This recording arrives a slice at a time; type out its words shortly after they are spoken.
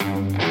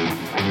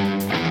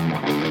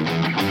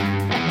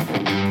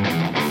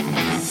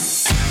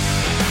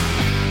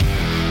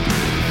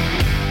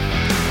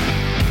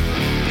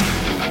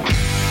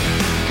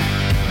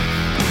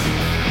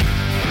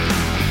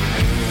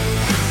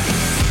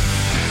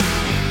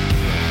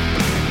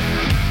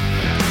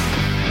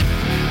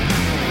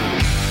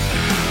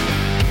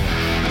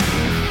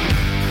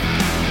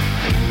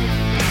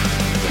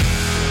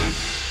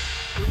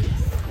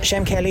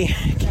Shem Kelly,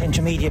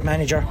 intermediate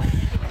manager,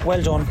 well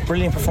done,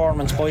 brilliant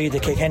performance by the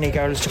Kilkenny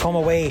girls to come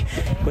away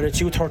with a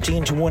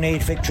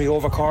 213-18 victory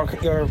over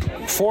Cork. Your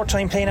fourth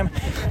time playing them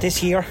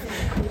this year.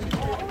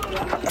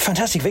 A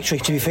fantastic victory,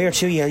 to be fair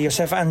to you.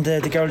 Yourself and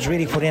the girls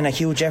really put in a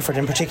huge effort,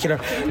 in particular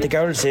the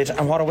girls did,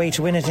 and what a way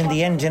to win it in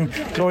the end in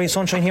glorious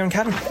sunshine here in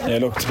Cavan. Yeah,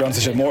 look, to be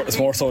honest with you, it's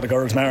more so the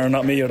girls, Mara,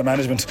 not me or the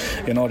management.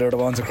 You know, they're the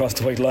ones across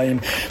the white line,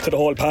 to the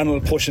whole panel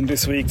pushing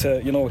this week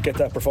to, you know, get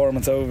that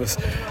performance out of us.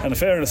 And in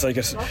fairness, like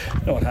it,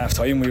 you know, at half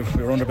time we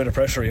were under a bit of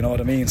pressure, you know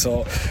what I mean.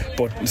 So,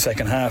 but in the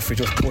second half we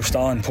just pushed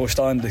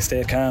on, they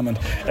stayed calm, and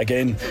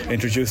again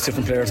introduced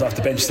different players off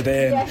the bench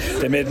today,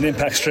 and they made an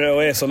impact straight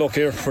away. So look,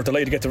 here we're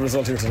delighted to get the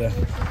result here today.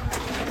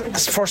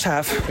 First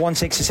half,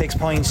 166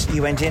 points.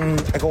 You went in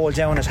a goal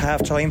down at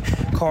half time.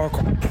 Cork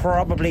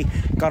probably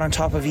got on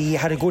top of you. You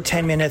had a good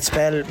 10-minute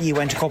spell. You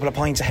went a couple of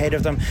points ahead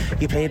of them.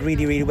 You played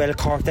really, really well.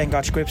 Cork then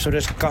got to grips with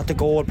it, got the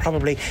goal,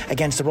 probably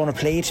against the run of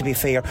play, to be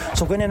fair.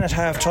 So going in at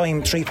half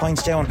time, 3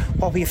 points down,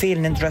 what were you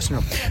feeling in the dressing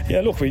room? Yeah,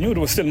 look, we knew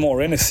there was still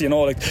more in us. You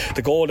know, like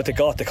the goal that they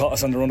caught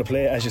us on the run of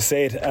play, as you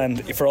said,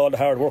 and for all the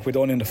hard work we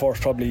done in the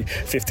first probably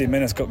 15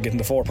 minutes getting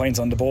the 4 points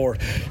on the board,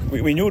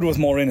 we knew there was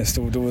more in us.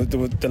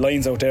 The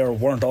lines out there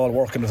weren't all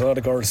working. The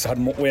other girls had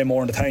way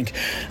more in the tank,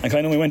 and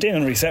kind of we went in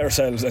and reset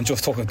ourselves and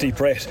just took a deep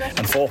breath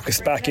and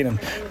focused back in and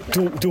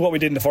do what we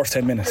did in the first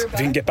 10 minutes. If we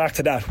can get back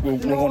to that, we're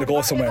going to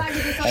go somewhere.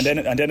 And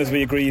then as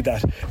we agreed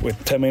that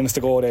with 10 minutes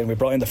to go, then we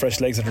brought in the fresh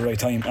legs at the right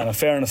time. And in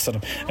fairness to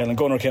them, Ellen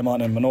Gunner came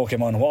on and Minogue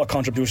came on, and what a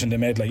contribution they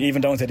made. Like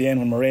even down to the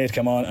end when Mairead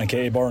came on and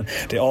Katie Byrne,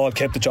 they all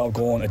kept the job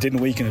going. It didn't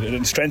weaken it,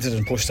 it strengthened it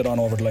and pushed it on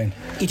over the line.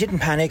 You didn't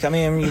panic. I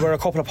mean, you were a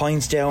couple of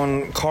points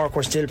down. Cork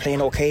were still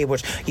playing okay,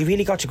 but you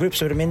really got to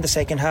grips with them in the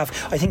second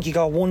half. I think you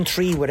got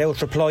 1-3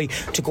 without reply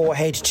to go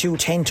ahead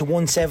 2-10 to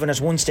 1-7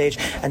 at one stage,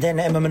 and then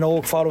Emma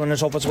Minogue following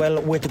it up as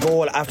well with the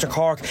goal after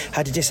Cork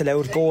had a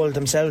disallowed goal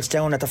themselves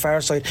down at the far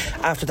side.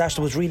 After that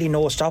there was really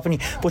no stopping you,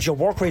 but your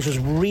work rate was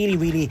really,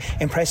 really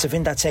impressive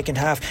in that second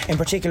half, in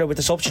particular with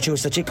the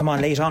substitutes that did come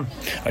on late on.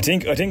 I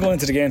think going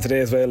into the game today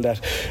as well, that,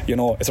 you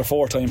know, it's our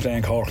fourth time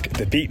playing Cork.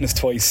 They've beaten us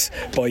twice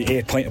by an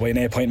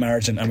 8-point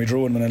margin, and we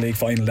drew them in a league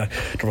final. That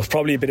there was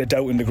probably a bit of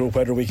doubt in the group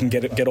whether we can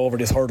get over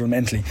this hurdle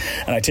mentally,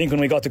 and I think when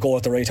we got the goal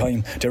at the right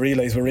time, they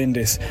realised we're in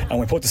this, and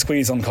we put the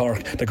squeeze on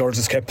Cork. The girls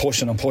just kept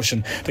pushing and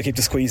pushing to keep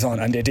the squeeze on,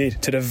 and they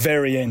did to the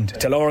very end,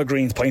 to Laura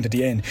Green's point at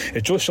the end.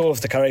 It just shows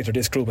the character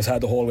this group has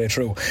had the whole way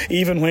through.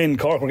 Even when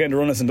Cork were getting the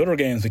run us in other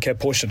games, we kept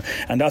pushing,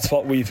 and that's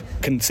what we've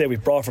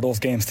brought for those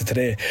games to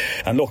today.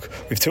 And look,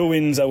 we've 2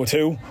 wins out of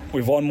 2.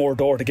 We've one more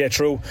door to get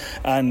through,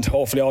 and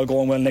hopefully all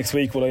going well next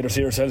week we'll either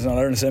see ourselves in an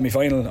Ireland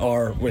semi-final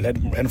or we'll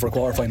head for a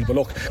quarter-final. But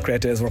look,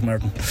 great day's work,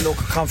 Martin. Look,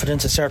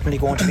 confidence is certainly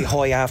going to be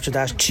high after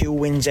that. 2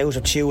 wins out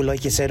of 2,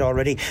 like you said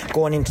already,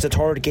 going into the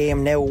third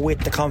game now with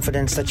the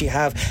confidence that you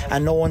have,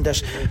 and knowing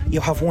that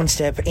you have one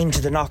step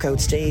into the knockout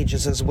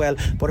stages as well.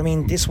 But I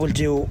mean, this will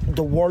do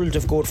the world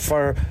of good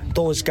for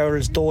those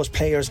girls, those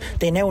players.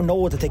 They now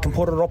know that they can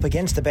put it up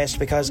against the best,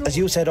 because as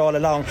you said all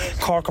along,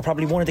 Cork are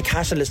probably one of the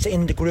catalysts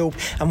in the group,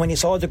 and when you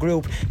saw the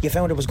group you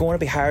found it was going to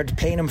be hard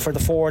playing them for the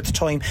fourth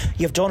time.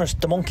 You've done it,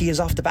 the monkey is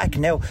off the back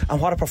now,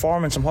 and what a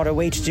performance and what a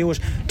way to do it.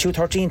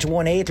 213 to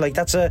 1-8, like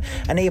that's an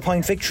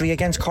 8-point victory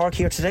against Cork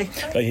here today.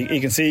 Like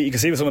you can see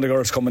with some of the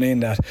girls coming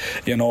in that,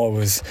 you know, it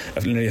was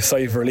a sigh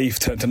of relief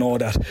to know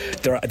that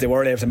they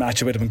were able to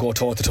match it with them and go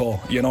toe to toe,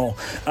 you know.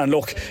 And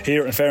look,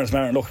 here in fairness,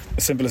 Martin, look,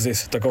 as simple as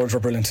this, the girls were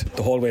brilliant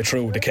the whole way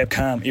through. They kept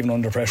calm even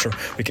under pressure.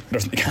 We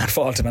can't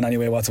fault them in any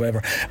way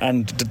whatsoever.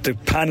 And the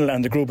panel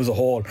and the group as a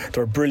whole,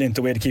 they were brilliant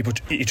the way to keep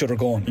each other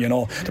going, you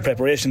know. The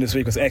preparation this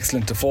week was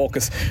excellent, the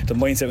focus, the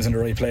mindset was in the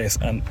right place,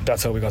 and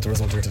that's how we got the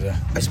result here today.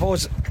 I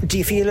suppose, do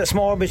you feel a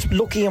small bit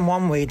lucky in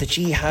one way that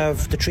you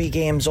have the 3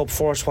 games up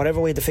first, whatever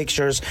way the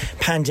fixtures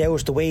panned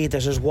out the way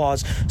that it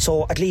was,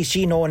 so at least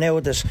you know now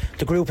that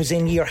the group is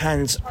in your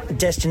hands,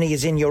 destiny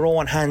is in your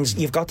own hands.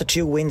 You've got the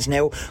 2 wins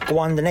now, go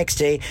on the next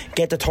day,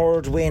 get the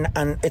 3rd win,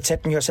 and it's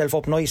setting yourself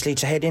up nicely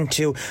to head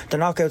into the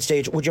knockout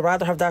stage. Would you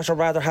rather have that or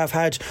rather have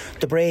had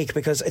the break?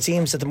 Because it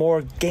seems that the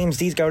more games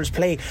these girls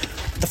play,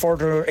 the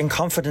further in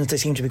confidence they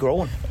seem to be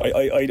growing.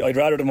 I'd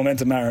rather the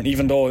momentum, Maren,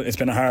 even though it's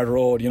been a hard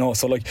road, you know.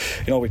 So like,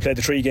 you know, we played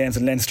the 3 games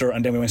in Leinster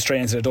and then we went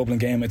straight into the Dublin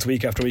game. It's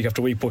week after week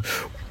after week, but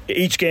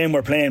each game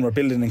we're playing, we're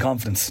building in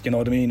confidence, you know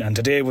what I mean? And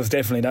today was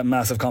definitely that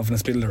massive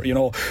confidence builder. You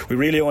know, we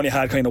really only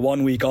had kind of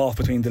 1 week off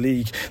between the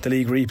league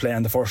replay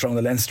and the first round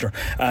of Leinster,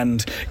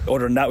 and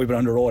other than that we've been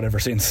on the road ever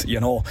since, you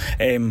know.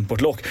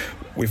 But look,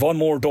 we've one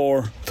more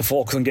door to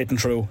focus on getting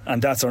through,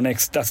 and that's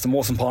the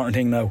most important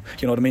thing now,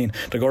 you know what I mean?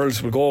 The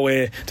girls will go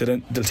away,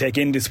 they'll take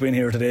in this win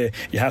here today.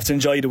 You have to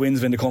enjoy the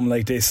wins when they come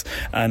like this,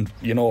 and,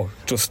 you know,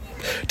 just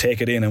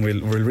take it in, and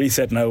we'll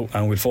reset now,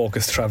 and we'll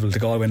focus to travel to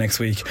Galway next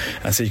week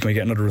and see can we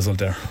get another result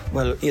there.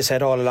 Well, you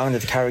said all along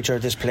that the character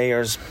of this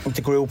players,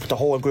 the group, the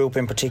whole group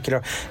in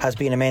particular, has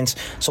been immense.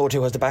 So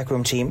too has the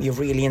backroom team. You've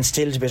really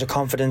instilled a bit of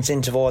confidence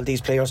into all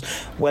these players.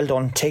 Well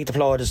done. Take the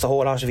plaudits, the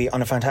whole lot of you,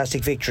 on a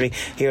fantastic victory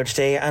here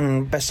today,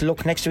 and best of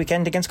luck next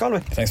weekend against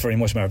Galway. Thanks very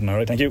much, Martin.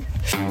 Alright, thank you.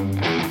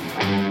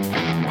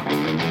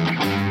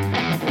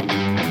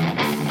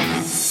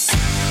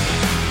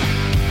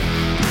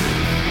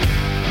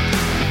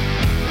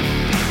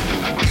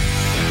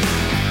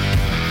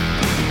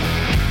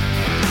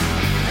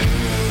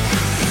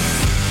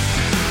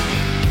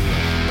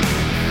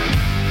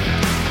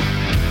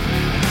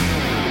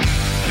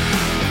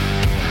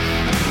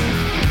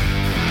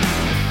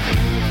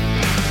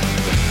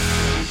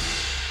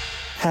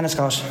 Hannah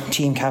Scott,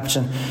 team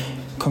captain.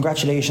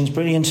 Congratulations,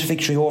 brilliant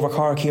victory over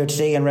Cork here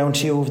today in round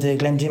 2 of the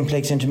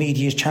Glendimplex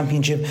Intermediate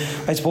Championship.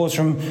 I suppose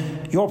from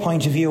your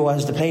point of view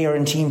as the player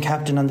and team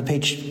captain on the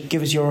pitch,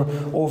 give us your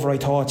overall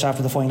thoughts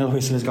after the final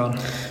whistle is gone.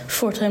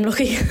 4-time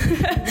lucky.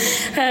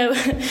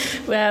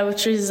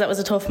 That was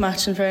a tough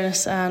match in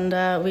fairness,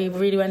 and we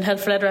really went hell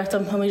for leather at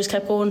them and we just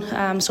kept going,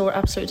 so we're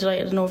absolutely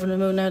delighted and over the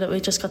moon now that we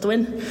just got the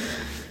win.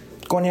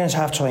 Going in at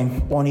half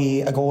time,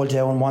 only a goal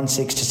down,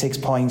 1-6 to 6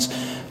 points.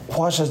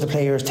 What was the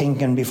players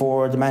thinking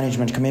before the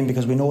management come in?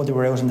 Because we know they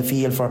were out in the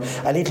field for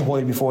a little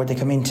while before they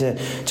come in to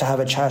have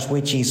a chat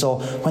with you. So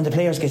when the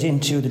players get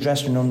into the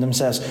dressing room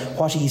themselves,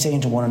 what are you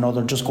saying to one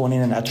another just going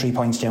in at 3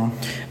 points down?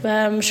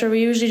 Sure,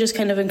 we usually just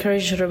kind of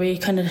encourage each other. We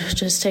kind of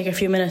just take a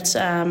few minutes.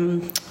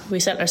 We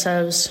settle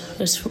ourselves.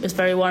 It's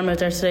very warm out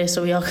there today,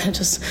 so we all kind of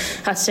just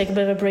had to take a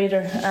bit of a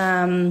breather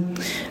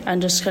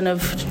and just kind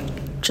of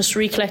just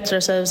recollected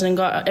ourselves and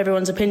got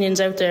everyone's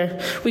opinions out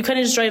there. We kind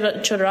of just drive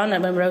each other on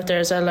it when we're out there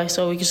as well,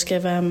 so we just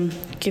give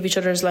each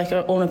other's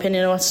our own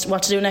opinion of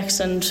what to do next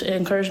and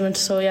encouragement.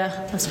 So yeah,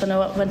 that's kind of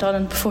what went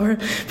on before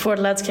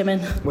the lads came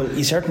in. Well,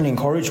 you certainly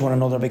encouraged one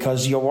another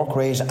because your work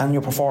rate and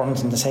your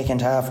performance in the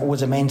second half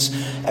was immense,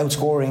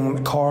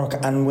 outscoring Cork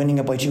and winning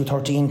it by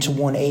 2-13 to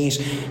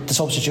 1-8. The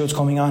substitutes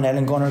coming on,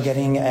 Ellen Gunner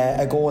getting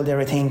a goal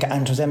there I think,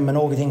 and Tozem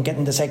Minogue I think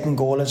getting the second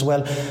goal as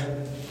well.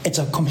 It's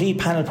a complete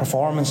panel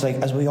performance,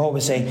 as we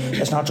always say.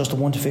 It's not just the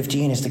 1 to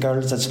 15, it's the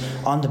girls that's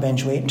on the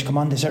bench waiting to come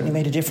on. They certainly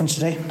made a difference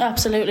today.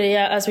 Absolutely,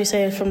 yeah. As we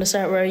say from the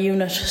start, we're a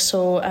unit,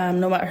 so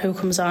no matter who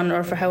comes on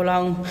or for how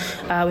long,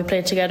 we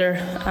play together.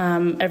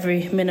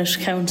 Every minute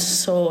counts,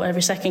 so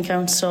every second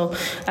counts. So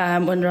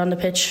when they're on the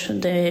pitch,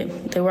 they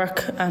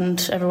work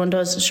and everyone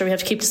does. Sure, we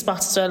have to keep the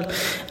spots as well.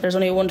 There's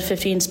only 1 to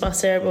 15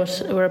 spots there,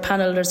 but we're a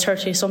panel, there's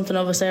 30 something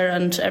of us there,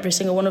 and every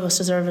single one of us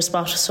deserve a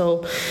spot.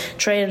 So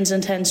training's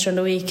intense during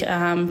the week.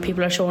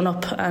 People are showing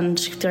up and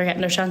they're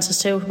getting their chances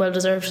too, well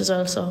deserved as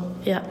well. So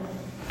yeah,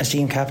 as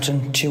team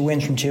captain, 2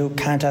 wins from 2,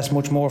 can't ask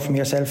much more from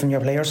yourself and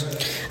your players?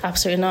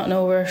 Absolutely not,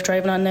 no. We're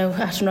driving on now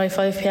at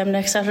 5pm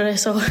next Saturday,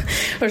 so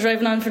we're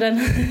driving on for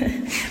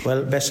then.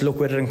 Well, best of luck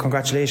with it and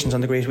congratulations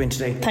on the great win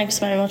today. Thanks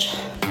very much.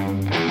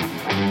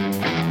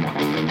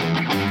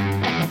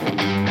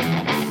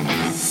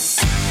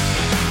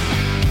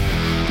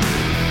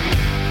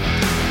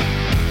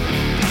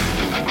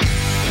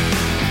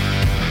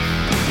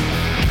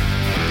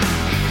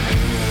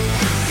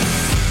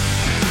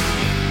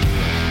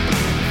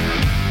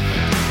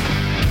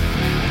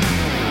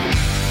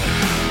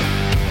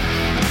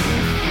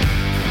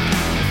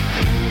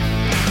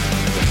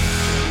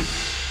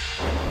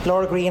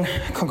 Laura Green,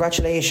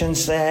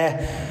 congratulations.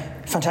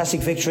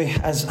 Fantastic victory,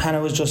 as Hannah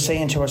was just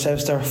saying to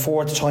herself, their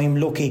 4th time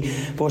lucky.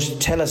 But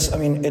tell us,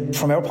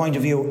 from our point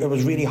of view, it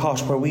was really hot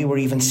where we were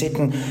even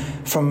sitting.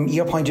 From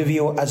your point of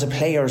view as a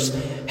players,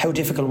 how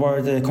difficult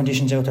were the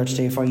conditions out there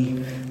today for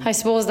you? I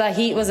suppose that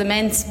heat was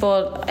immense,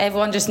 but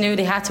everyone just knew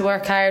they had to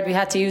work hard. We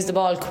had to use the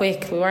ball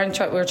quick. We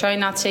were trying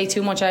not to take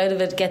too much out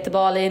of it, get the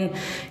ball in,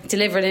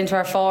 deliver it into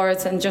our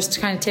forwards and just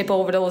kind of tip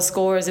over those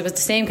scores. It was the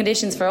same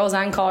conditions for us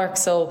and Cork,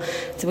 so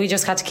we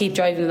just had to keep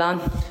driving it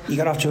on. You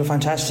got off to a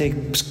fantastic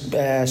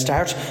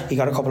start. You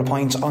got a couple of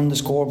points on the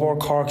scoreboard.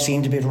 Cork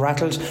seemed a bit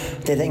rattled.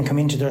 They then come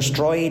into their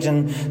stride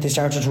and they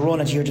started to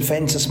run at your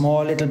defence a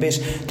small little bit.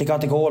 They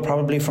got the goal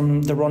probably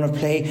from the run of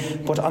play,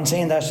 but on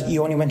saying that,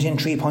 you only went in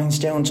 3 points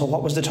down. So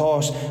what was the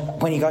thought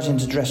when you got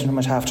into the dressing room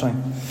at half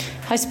time?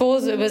 I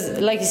suppose it was,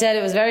 like you said,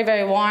 it was very,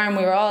 very warm.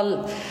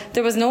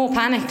 There was no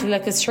panic.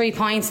 It was 3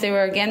 points. We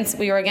were against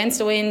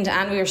the wind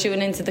and we were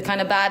shooting into the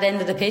kind of bad end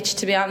of the pitch,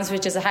 to be honest,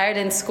 which is a hard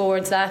end to score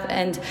into that.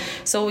 And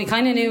so we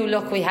kind of knew,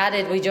 look, we had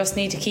it. We just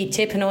need to keep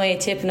tipping away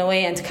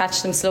and to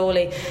catch them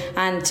slowly.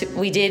 And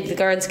we did. The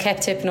girls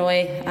kept tipping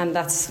away and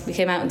we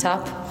came out on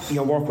top.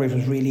 Your work rate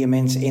was really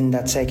immense in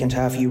that second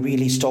half. You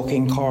really stuck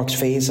in Cork's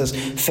faces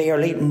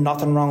fairly.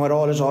 Nothing wrong at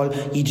all.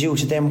 You do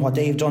to them what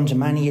they've done to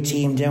many a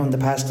team down the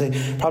past.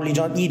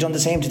 You done the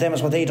same to them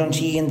as what they done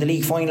to you in the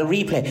league final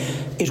replay.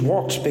 It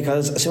worked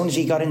because as soon as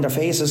you got in their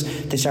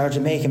faces, they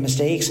started making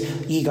mistakes.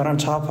 You got on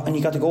top and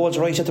you got the goals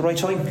right at the right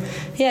time.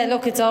 Yeah,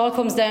 look, it all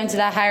comes down to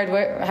that hard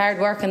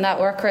work and that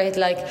work rate.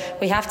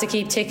 We have to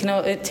keep ticking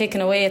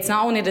away. It's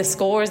not only the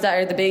scores that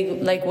are the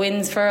big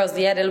wins for us.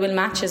 Yeah, they'll win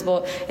matches,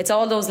 but it's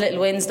all those little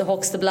wins, the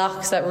hooks, the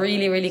blocks that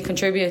really, really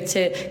contribute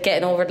to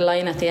getting over the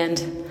line at the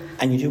end.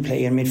 And you do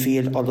play in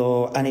midfield,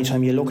 although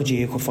anytime you look at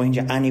you could find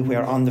you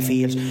anywhere on the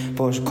field,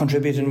 but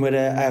contributing with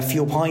a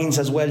few points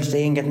as well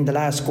today and getting the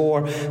last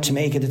score to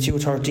make it the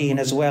 2-13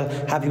 as well.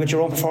 Happy with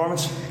your own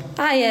performance?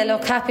 Yeah,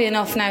 look, happy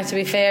enough now, to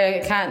be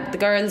fair. The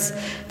girls,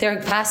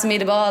 they're passing me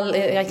the ball.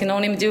 I can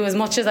only do as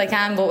much as I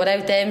can, but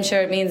without them,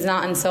 sure, it means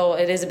nothing. So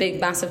it is a big,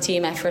 massive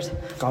team effort.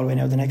 Galway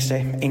now the next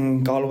day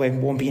in Galway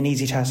won't be an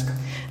easy task.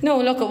 No,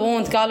 look, it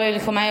won't. Galway will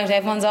come out.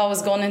 Everyone's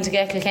always gunning to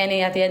get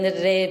Kilkenny at the end of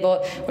the day,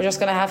 but we're just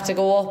going to have to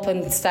go up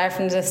and start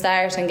from the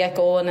start and get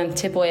going and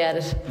tip away at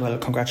it. Well,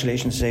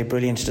 congratulations today,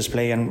 brilliant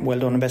display and well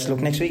done and best of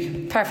luck next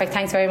week. Perfect,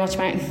 thanks very much,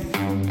 Martin.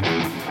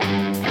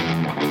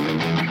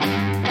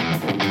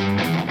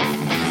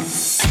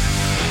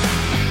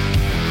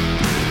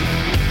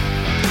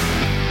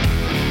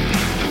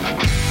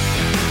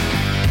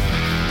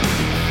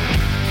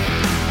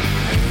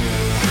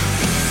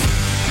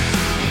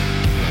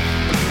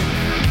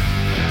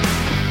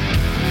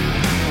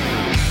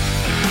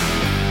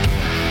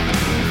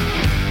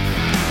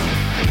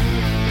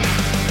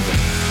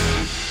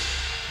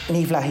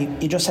 Niamh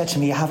Lahey, you just said to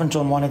me you haven't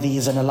done one of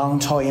these in a long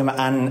time,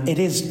 and it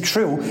is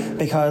true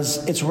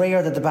because it's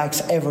rare that the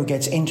backs ever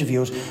gets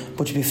interviewed.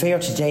 But to be fair,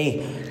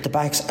 today the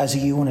backs as a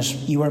unit,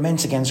 you were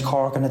immense against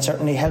Cork, and it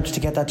certainly helped to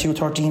get that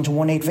 2-13 to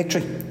 1-8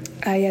 victory.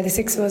 The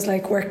six of us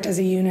worked as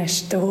a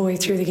unit the whole way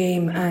through the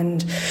game,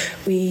 and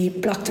we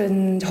blocked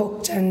and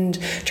hooked and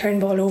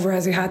turned the ball over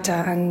as we had to,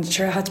 and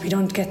sure it had to be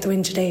done to get the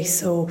win today,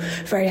 so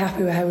very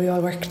happy with how we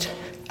all worked.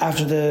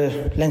 After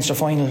the Leinster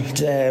final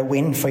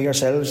win for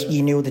yourselves,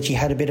 you knew that you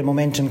had a bit of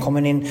momentum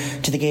coming in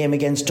to the game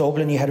against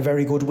Dublin. You had a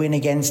very good win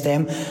against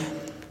them.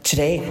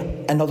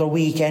 Today, another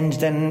weekend,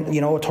 then,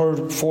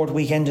 third, fourth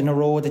weekend in a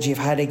row that you've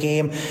had a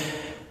game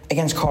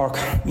against Cork,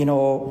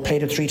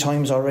 played it 3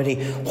 times already.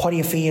 What are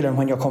you feeling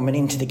when you're coming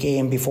into the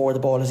game before the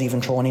ball is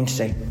even thrown in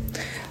today?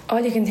 All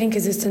you can think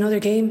is it's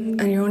another game,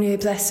 and you're only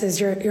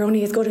you're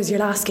only as good as your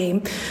last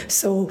game.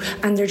 So,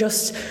 and they're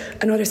just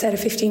another set of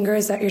 15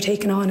 girls that you're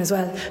taking on as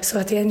well. So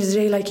at the end of the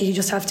day, you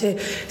just have to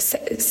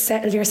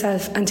settle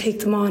yourself and take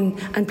them on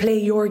and play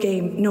your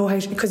game.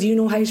 Because you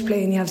know how to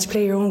play, and you have to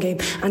play your own game.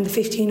 And the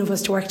 15 of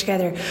us to work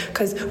together,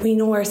 because we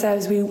know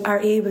ourselves. We are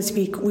able to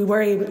be.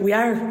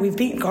 We've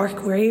beaten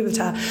Cork. We're able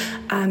to,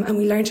 and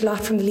we learned a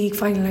lot from the league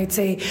final. I'd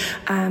say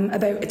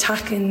about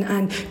attacking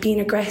and being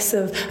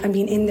aggressive and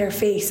being in their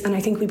face. And I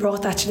think we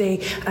brought that today,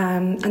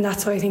 and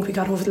that's why I think we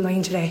got over the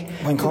line today.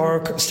 When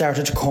Cork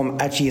started to come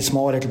at you a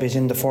small little bit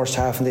in the first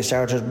half and they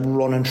started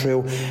running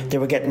through, they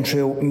were getting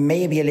through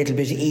maybe a little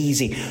bit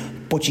easy,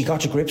 but you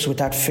got to grips with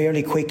that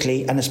fairly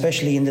quickly, and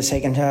especially in the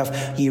second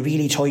half you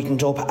really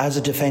tightened up as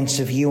a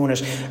defensive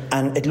unit,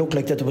 and it looked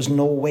like that there was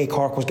no way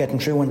Cork was getting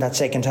through in that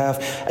second half,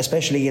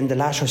 especially in the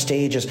latter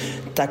stages.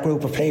 That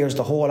group of players,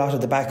 the whole lot of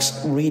the backs,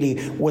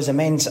 really was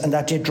immense, and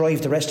that did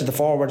drive the rest of the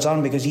forwards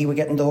on, because you were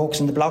getting the hooks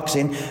and the blocks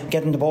in,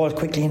 getting the ball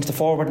quickly into the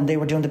forward, and they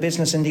were doing the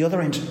business in the other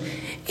end.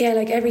 Yeah,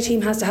 every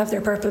team has to have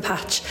their purple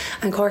patch,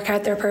 and Cork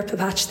had their purple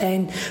patch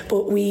then,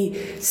 but we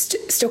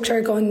stuck to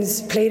our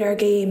guns, played our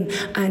game,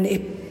 and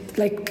it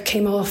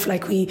came off.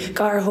 We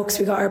got our hooks,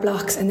 we got our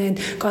blocks, and then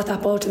got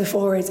that ball to the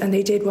forwards, and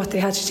they did what they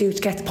had to do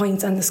to get the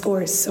points and the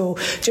scores. So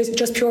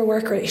just pure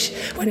work rate.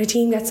 When a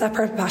team gets that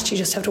purple patch, you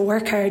just have to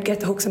work hard,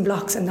 get the hooks and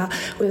blocks, and that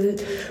will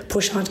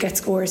push on to get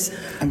scores.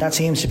 And that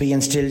seems to be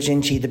instilled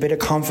into you. The bit of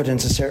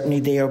confidence is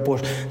certainly there,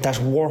 but that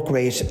work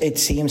rate, it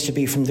seems to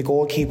be from the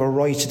goalkeeper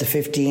right to the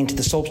 15 to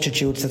the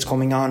substitutes that's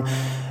coming on.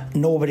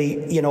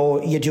 Nobody,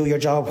 you do your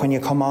job when you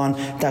come on.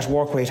 That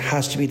work rate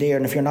has to be there,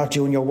 and if you're not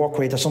doing your work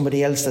rate, there's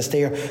somebody else that's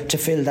there to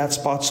fill that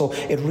spot. So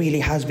it really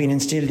has been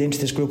instilled into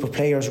this group of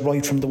players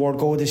right from the word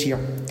go this year.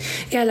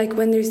 Yeah,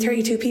 when there's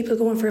 32 people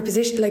going for a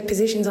position,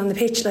 positions on the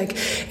pitch,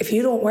 if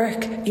you don't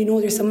work,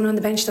 there's someone on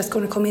the bench that's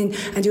going to come in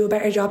and do a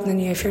better job than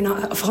you if you're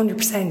not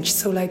 100%.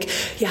 So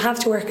you have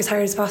to work as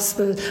hard as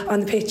possible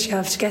on the pitch. You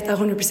have to get that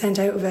 100%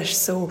 out of it.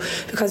 So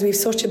because we've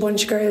such a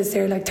bunch of girls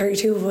there,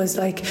 32 of us,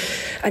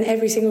 and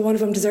every single one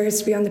of them deserves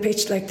to be on the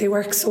pitch. They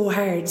work so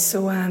hard.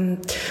 So you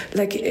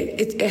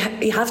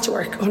have to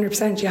work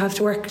 100%. You have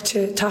to work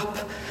to top.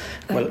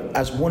 Well,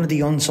 as one of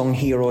the unsung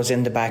heroes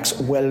in the backs,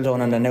 well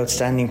done on an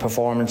outstanding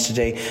performance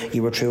today.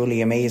 You were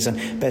truly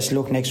amazing. Best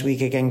luck next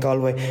week again,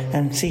 Galway.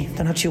 And see,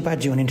 they're not too bad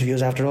doing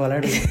interviews after all,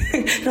 are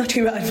they? Not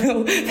too bad,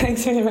 no.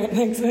 Thanks very much.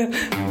 Thanks.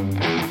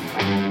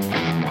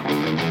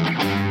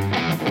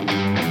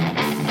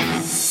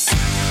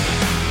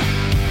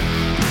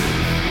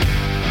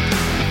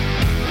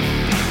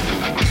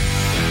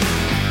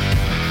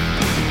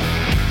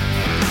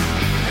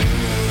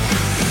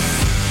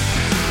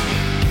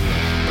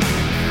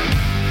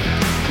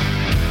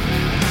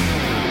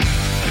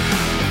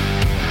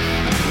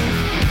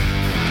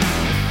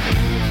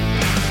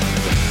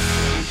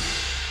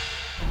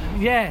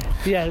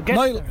 Yeah.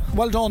 Niall,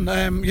 well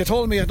done. You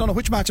told me, I don't know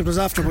which match it was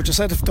after, but you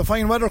said if the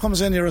fine weather comes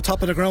in, you're a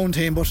top of the ground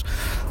team. But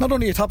not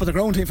only a top of the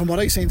ground team, from what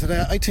I've seen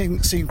today, I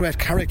think seen great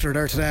character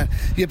there today.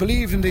 You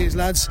believed in these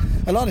lads.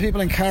 A lot of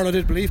people in Carlow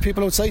did believe.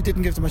 People outside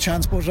didn't give them a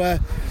chance, but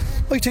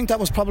I think that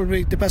was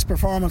probably the best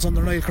performance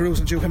under Niall Carew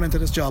since you came into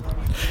this job.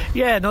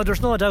 Yeah, no,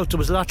 there's no doubt there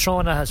was a lot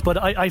thrown at us, but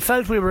I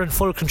felt we were in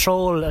full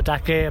control at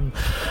that game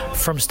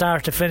from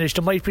start to finish.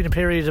 There might have been a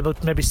period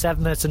about maybe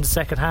 7 minutes in the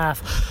second half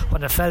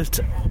when I felt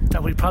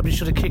that we probably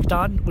should have kicked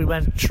on. We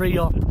went 3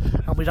 up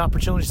and we had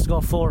opportunities to go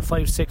 4,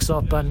 5, 6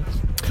 up, and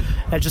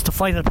just the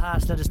final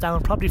pass let us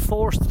down, probably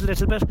forced a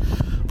little bit,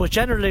 but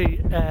generally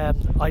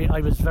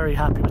I was very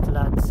happy with the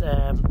lads.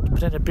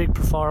 Put in a big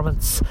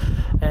performance,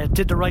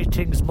 did the right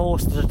things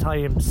most of the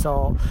time.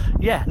 So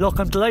yeah, look,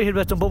 I'm delighted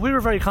with them, but we were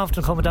very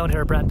confident coming down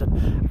here,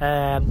 Brendan,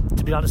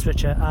 to be honest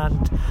with you,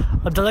 and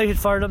I'm delighted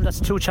for them. That's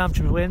 2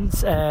 championship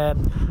wins,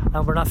 and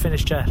we're not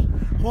finished yet.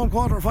 Home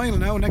quarter final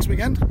now next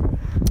weekend.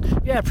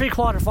 Yeah,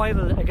 pre-quarter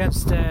final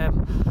against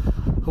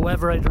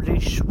whoever, either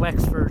Laois,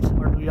 Wexford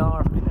or New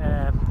York,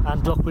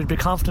 and look, we'll be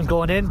confident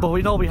going in, but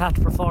we know we have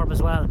to perform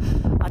as well.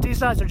 And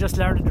these lads are just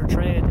learning their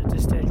trade at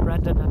this stage,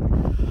 Brendan,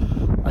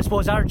 and I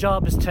suppose our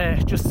job is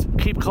to just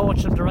keep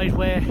coaching them the right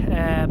way.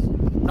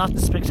 nothing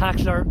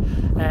spectacular.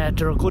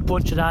 They're a good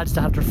bunch of lads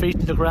to have their feet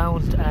in the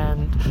ground,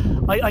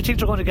 and I think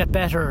they're going to get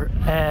better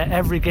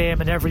every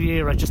game and every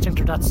year. I just think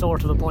they're that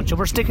sort of a bunch, and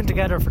we're sticking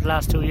together for the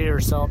last 2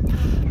 years, so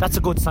that's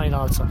a good sign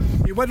also.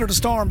 You weathered the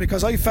storm,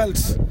 because I thought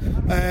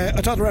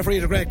the referee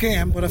had a great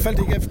game, but I felt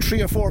he gave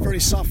 3 or 4 very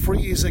soft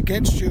frees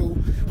against you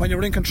when you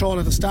were in control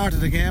at the start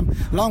of the game.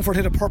 Longford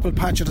hit a purple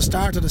patch at the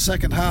start of the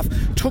second half,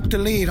 took the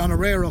lead on a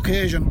rare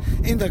occasion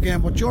in that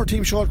game, but your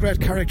team showed great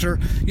character.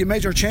 You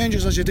made your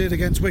changes as you did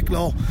against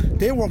Wicklow.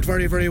 They worked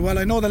very, very well.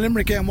 I know the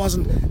Limerick game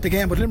wasn't the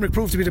game, but Limerick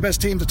proved to be the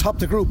best team to top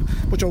the group,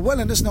 but you're well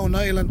in this now,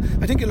 Niall,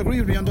 and I think you'll agree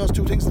with me on those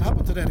 2 things that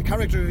happened today: the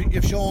character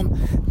you've shown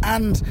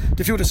and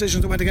the few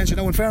decisions that went against you.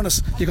 Now, in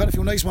fairness, you got a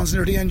few nice ones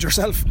near the end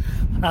yourself.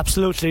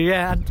 Absolutely,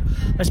 yeah, and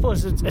I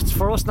suppose it's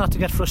for us not to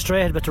get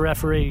frustrated with the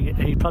referee.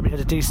 He probably had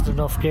a decent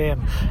enough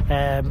game,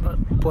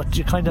 but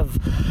you kind of,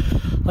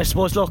 I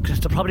suppose, look,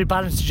 they probably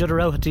balanced each other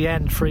out at the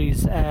end,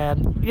 freeze.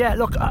 Yeah,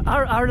 look,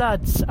 our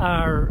lads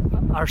are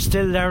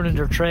still learning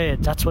their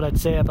trade. That's what I'd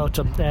say about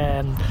them,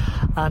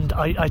 and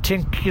I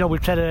think, you know,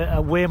 we've played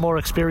a way more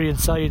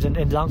experienced side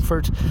in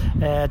Longford.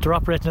 They're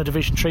operating in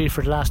Division 3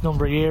 for the last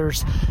number of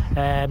years,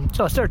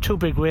 so there are 2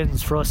 big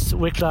wins for us: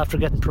 Wicklow after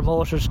getting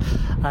promoted,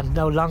 and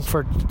now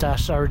Longford,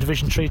 that are a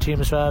Division 3 team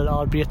as well,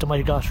 albeit they might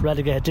have got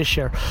relegated this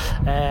year.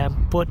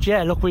 But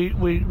yeah, look,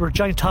 we're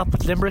joint top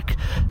with Limerick.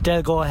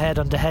 They'll go ahead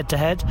on the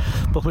head-to-head,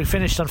 but we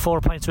finished on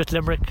 4 points with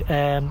Limerick,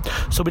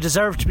 so we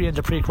deserve to be in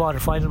the pre-quarter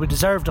final. We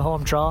deserve the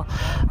home draw,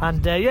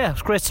 and yeah,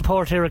 it's great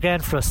support here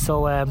again for us.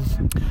 So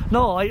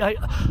no,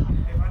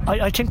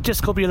 I think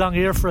this could be a long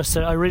year for us.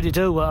 I really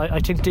do. I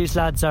think these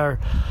lads are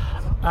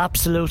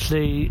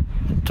absolutely,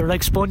 they're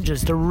like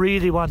sponges. They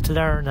really want to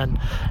learn, and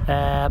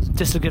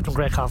this will give them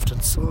great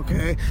confidence.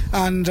 Okay,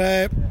 and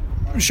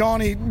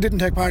Shawnee didn't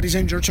take part, he's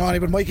injured, Shawnee,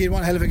 but Mikey had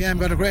one hell of a game,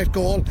 got a great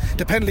goal.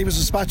 The penalty was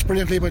dispatched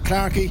brilliantly by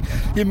Clarkey.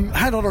 You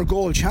had other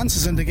goal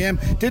chances in the game,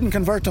 didn't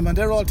convert them, and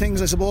they're all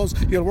things I suppose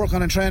you'll work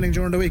on in training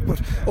during the week, but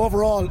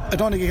overall I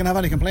don't think you can have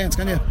any complaints,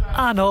 can you?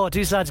 No,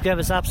 these lads gave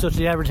us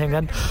absolutely everything,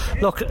 and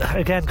look,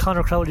 again,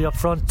 Conor Crowley up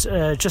front,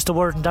 just a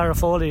word on Dara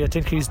Foley. I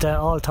think he's the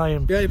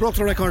all-time, he broke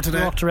the record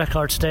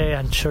today,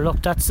 and sure,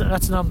 look, that's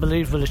an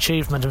unbelievable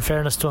achievement, in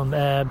fairness to him.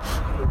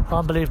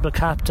 Unbelievable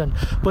captain,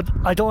 but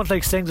I don't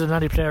like singling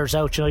any players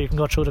out. You know, you can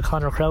go through the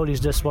Conor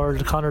Crowleys this world,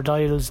 the Conor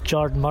Dials,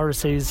 Jordan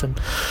Morrisseys,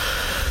 and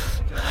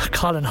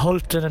Colin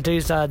Hulton, and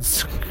these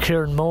lads,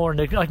 Kieran Moore,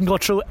 and I can go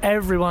through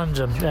every one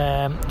of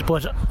them,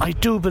 but I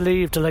do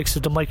believe the likes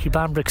of the Mikey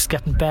Bambrick's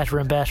getting better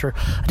and better.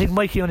 I think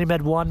Mikey only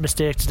made 1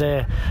 mistake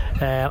today,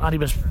 and he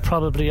was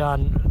probably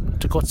on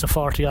the guts of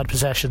 40 odd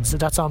possessions.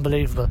 That's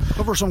unbelievable.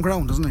 Cover some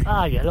ground, doesn't he?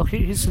 Yeah, look,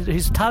 he's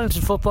a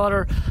talented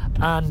footballer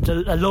and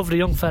a lovely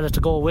young fella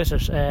to go with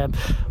it.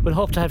 We'll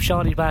hope to have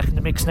Shawnee back in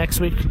the mix next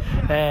week.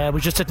 We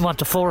just didn't want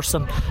to force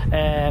him,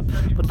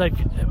 but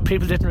like,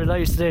 people didn't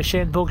realise today,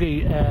 Shane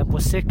Buggy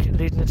was sick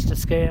leading into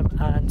this game,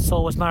 and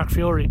so was Mark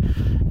Fury,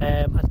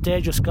 and they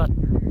just got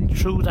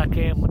through that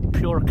game with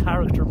pure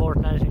character more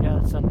than anything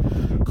else.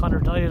 And Conor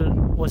Doyle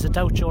was a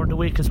doubt during the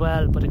week as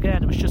well, but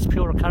again, it was just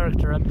pure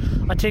character.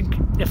 And I think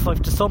if I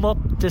have to sum up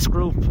this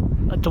group,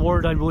 the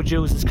word I would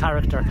use is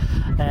character.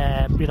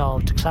 You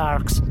know, the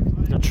Clarks,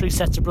 3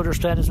 sets of brothers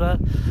playing as well.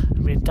 I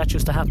mean, that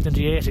used to happen in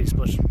the 80s,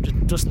 but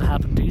it doesn't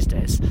happen these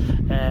days,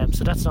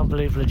 so that's an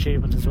unbelievable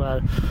achievement as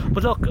well.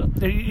 But look,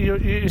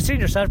 you've seen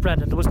yourself,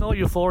 Brendan, there was no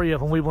euphoria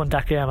when we won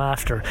that game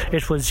after.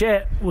 It was,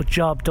 with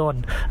job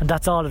done, and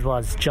that's all it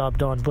was, job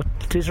done. But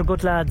these are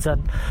good lads,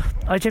 and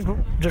I think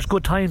there's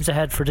good times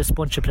ahead for this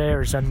bunch of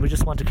players, and we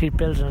just want to keep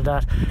building on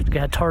that to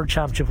get a 3rd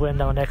championship win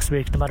now next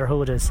week, no matter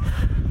who it is.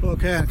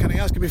 Okay, can I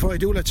ask you before I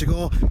do let you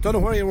go, don't know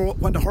where you were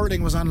when the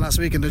hurling was on last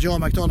week in the Joe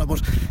McDonagh,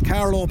 but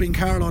Carlow being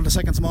Carlow and the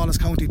 2nd smallest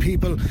county,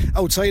 people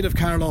outside of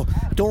Carlow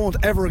don't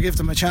ever give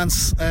them a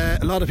chance. A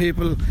lot of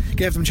people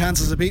gave them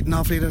chances of beating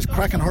Offaly, the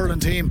cracking hurling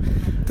team.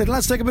 Did the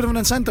lads take a bit of an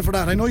incentive for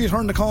that? I know you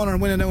turned the corner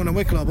and winning now in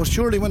Wicklow, but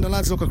surely when the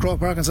lads look at Croke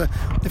Park and say,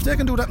 if they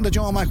can do that in the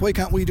Joe Mac, why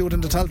can't we do it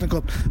in the Tailteann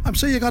Cup? I'm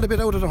sure you got a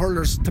bit out of the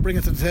hurlers to bring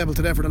it to the table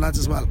today for the lads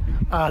as well.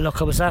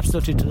 Look, I was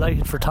absolutely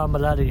delighted for Tom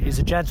Mullally. He's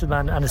a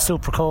gentleman and a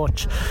super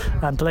coach,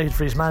 and delighted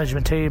for his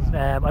management team.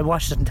 I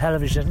watched it on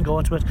television, didn't go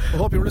into it. I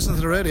hope you were listening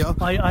to the radio.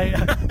 I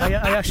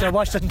actually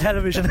watched it on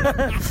television,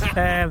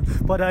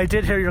 but I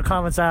did hear your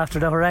comments after.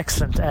 They were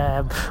excellent.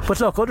 But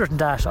look, other than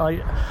that,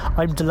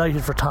 I'm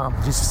delighted for Tom.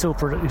 He's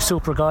a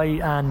super guy,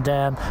 and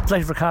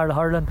delighted for Carlow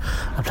hurling.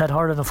 I played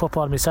hurling and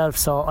football myself,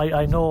 so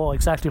I know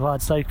exactly what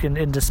it's like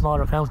in the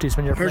smaller counties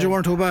when you're playing. Heard you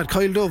weren't too bad.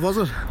 Kyle Dove, was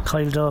it?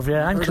 Kyle Dove,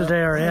 yeah, and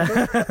Kildare,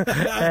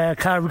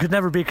 yeah. We could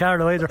never beat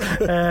Carlow either.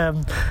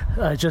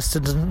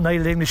 Just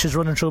Niall English is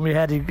running through my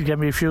head. He gave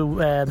me a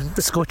few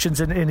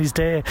scutcheons in his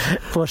day,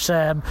 but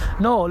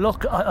no,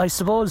 look, I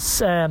suppose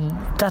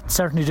that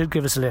certainly certainly did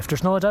give us a lift,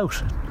 there's no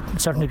doubt.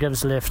 It certainly gave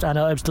us a lift, and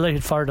I was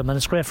delighted for them, and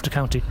it's great for the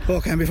county.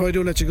 Okay, and before I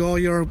do let you go,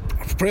 you're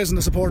praising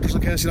the supporters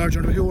in KCLR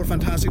during the week. Were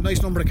fantastic.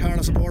 Nice number of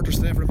Carlow supporters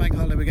today for the bank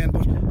holiday weekend,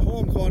 but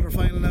home quarter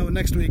final now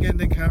next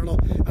weekend in Carlow,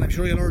 and I'm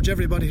sure you'll urge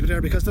everybody to be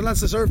there because the lads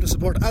deserve the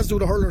support, as do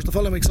the hurlers the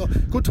following week. So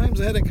good times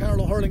ahead in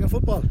Carlow hurling and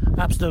football.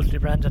 Absolutely,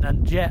 Brendan,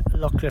 and yeah,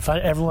 look, if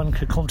everyone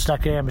could come to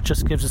that game, it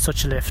just gives it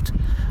such a lift.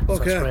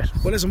 Okay, so it's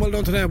great. Well listen, well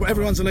done today.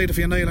 Everyone's delighted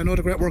for you, Niall. I know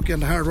the great work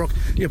and the hard work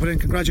you put in.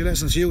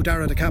 Congratulations to you,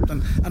 Dara, the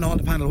captain, and all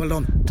the panel. Well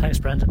done. Thanks,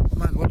 Brendan.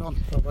 Man, well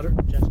done. No bother.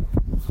 Yes.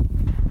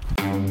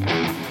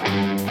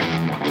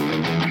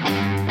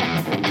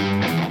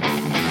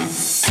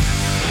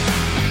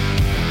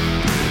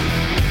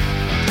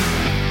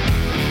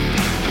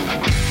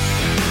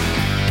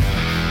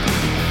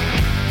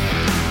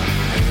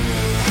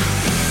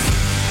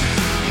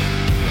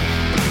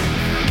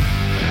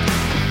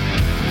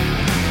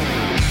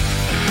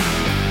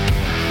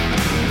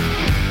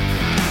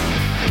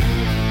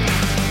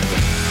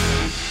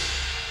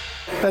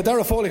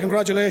 Dara Foley,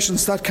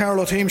 congratulations. That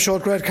Carlow team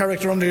showed great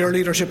character under your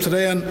leadership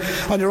today, and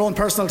on your own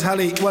personal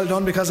tally, well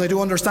done, because I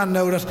do understand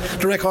now that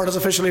the record is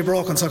officially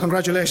broken, so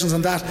congratulations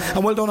on that,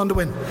 and well done on the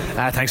win.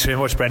 Thanks very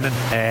much, Brendan.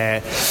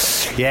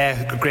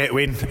 Yeah, great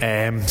win.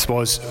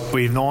 Suppose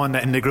we've known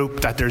in the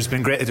group that there's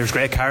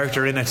great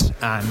character in it,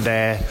 and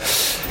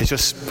it's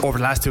just over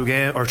the last 2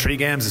 games or 3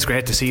 games, it's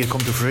great to see it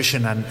come to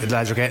fruition, and the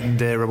lads are getting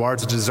the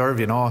rewards they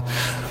deserve. You know,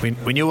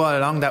 we knew all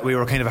along that we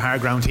were kind of a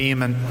hard ground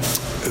team, and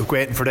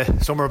waiting for the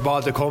summer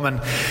ball to come, and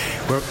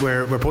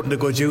we're putting the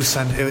good juice,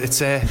 and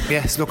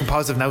it's looking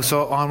positive now,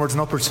 so onwards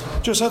and upwards.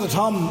 Just said to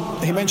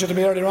Tom, he mentioned to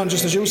me earlier on,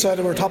 just as you said,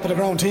 they were top of the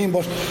ground team,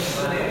 but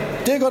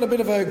they got a bit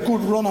of a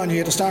good run on you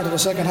at the start of the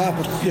second half,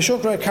 but you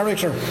showed great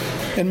character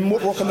in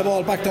working the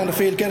ball back down the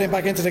field, getting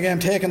back into the game,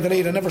 taking the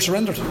lead, and never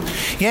surrendered.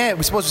 Yeah,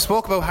 we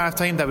spoke about half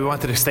time that we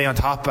wanted to stay on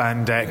top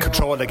and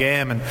control the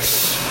game, and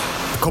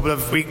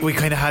we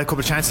kind of had a couple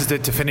of chances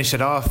to finish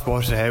it off,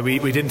 but we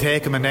didn't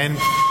take them, and then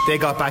they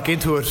got back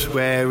into it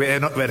where we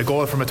had a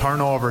goal from a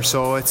turnover.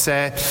 So it's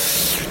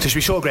we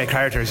showed great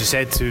character, as you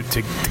said, to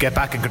get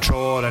back in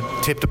control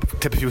and tip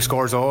a few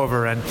scores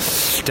over, and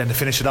then to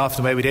finish it off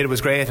the way we did, it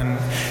was great. And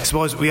I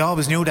suppose we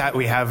always knew that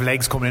we have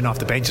legs coming in off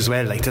the bench as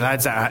well. Like, the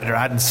lads, they're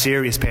adding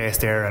serious pace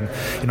there, and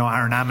you know,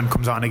 Aaron Ammon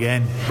comes on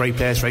again, right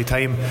place, right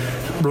time,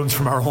 runs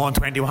from our own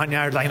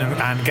 21-yard line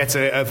and gets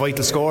a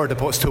vital score to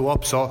put us 2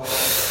 up. So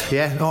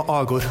yeah, no,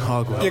 all good.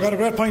 You got a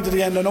great point at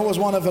the end. I know it was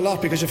one of a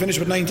lot because you finished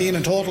with 19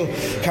 in total,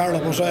 Carlow,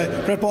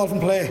 but great ball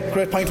from play,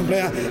 great point from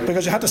play,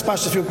 because you had to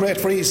smash a few great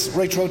frees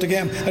right throughout the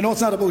game. I know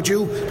it's not about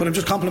you, but I'm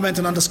just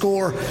complimenting on the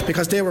score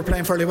because they were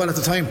playing fairly well at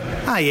the time.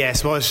 Yeah, I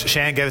suppose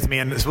Shane gave it to me,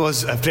 and I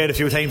suppose I've played a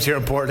few times here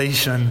in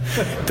Portlaoise, and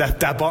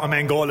that bottom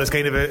end goal is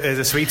kind of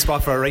a sweet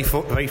spot for a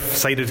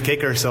right-sided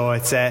kicker. So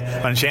it's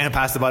when Shane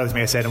passed the ball to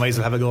me, I said I might as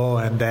well have a go,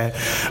 and I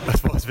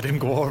suppose if it didn't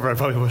go over,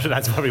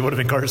 that's probably would have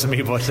been cursing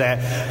me, but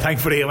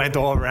thankfully it went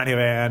over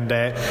anyway,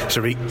 and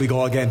so we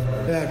go again.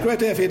 Yeah, great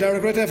day for you, Dara,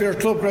 great day for your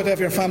club, great day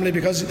for your family,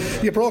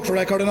 because you broke the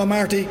record. I know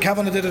Marty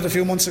Kavanagh did it a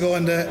few months ago,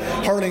 and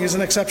hurling is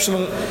an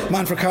exceptional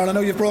man for Carlow.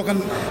 Now you've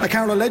broken a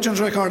Carlow Legends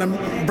record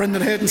and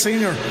Brendan Hayden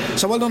Senior,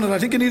 so well done. I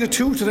think you needed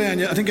 2 today,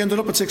 and I think you ended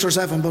up at 6 or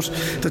 7, but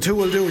the 2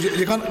 will do.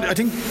 I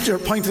think your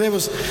point today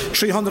was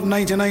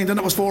 399, then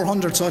it was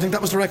 400, so I think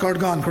that was the record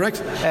gone,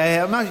 correct?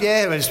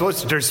 I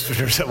suppose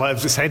I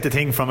was sent a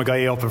thing from a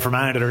guy up in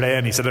Fermanagh the other day,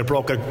 and he said I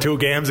broke it 2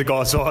 games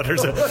ago, so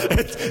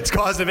it's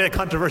caused a bit of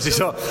controversy.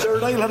 So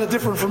Niall had it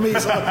different from me,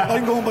 so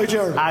I'm going by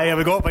Ger.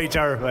 We go by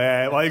Ger.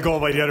 I'll go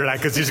by the other lad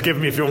because he's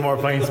giving me a few more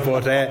points,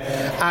 but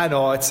I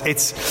know it's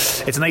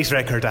a nice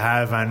record to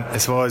have, and I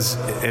suppose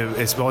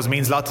it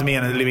means a lot to me,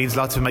 and it means a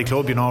lot to my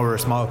club. You know, we're a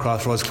small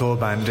crossroads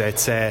club, and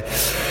it's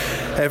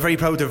very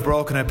proud to have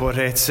broken it, but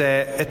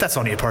that's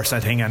only a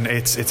personal thing, and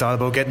it's all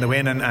about getting the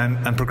win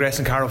and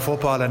progressing Carlow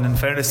football. And in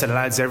fairness to the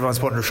lads, everyone's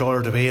putting their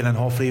shoulder to wheel, and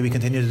hopefully we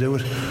continue to do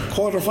it.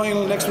 Quarter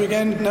final next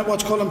weekend,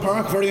 Netwatch Cullen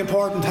Park, very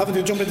important, having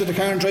to jump into the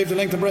car and drive the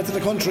length and breadth of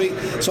the country,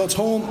 so it's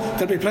home.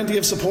 There'll be plenty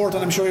of support,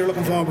 and I'm sure you're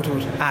looking forward to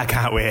it. I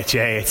can't wait.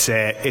 Yeah, it's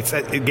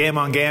a game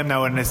on game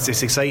now, and it's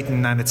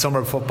exciting, and it's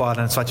summer football,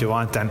 and it's what you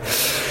want. And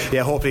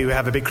yeah, hopefully we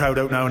have a big crowd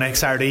out now next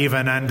Saturday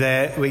evening, and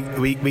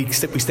we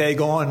stay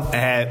going.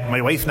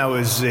 My wife now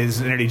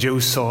is nearly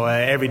juiced, so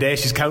every day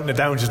she's counting it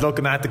down, she's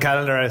looking at the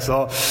calendar,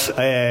 so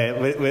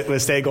we'll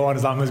stay going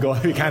as long as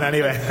we can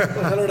anyway.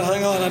 Tell her to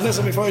hang on. And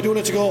listen, before I do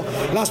let you go,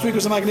 last week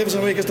was a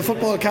magnificent week. As the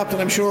football captain,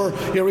 I'm sure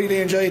you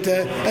really enjoyed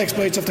the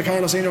exploits of the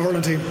Carlow senior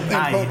hurling team in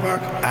Cork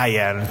Park.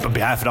 Yeah, on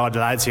behalf of all the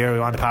lads here, we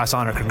want to pass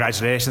on our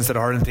congratulations to the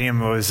hurling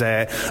team. It was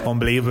an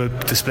unbelievable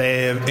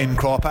display in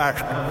Croke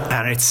Park,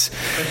 and it's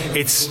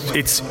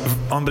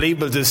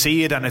unbelievable to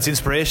see it, and it's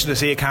inspirational to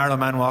see a Carlow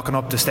man walking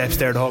up the steps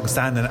there, the hug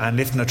stand, and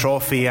lifting a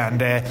trophy,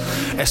 and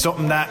it's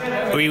something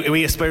that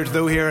we aspire to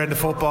do here in the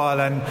football,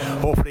 and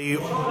hopefully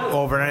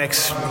over the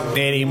next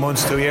 18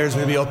 months, 2 years,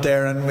 we'll be up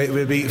there and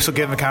we'll be so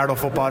giving Carlow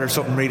football or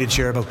something really to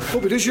cheer about.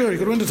 Could be this year. You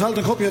could win the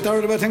Tailteann Cup. You're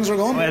worried about things are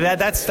going. Well,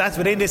 that's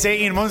within this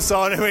 18 months,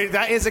 so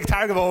that is a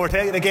target, but we're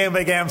taking it game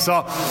by game.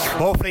 So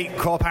hopefully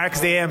Croke Park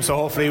is the aim, so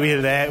hopefully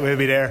we'll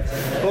be there.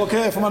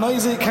 Okay, from an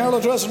noisy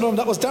Carlow dressing room,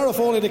 that was Dara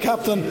Foley, the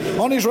captain,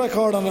 on his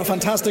record on a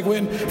fantastic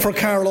win for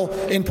Carlow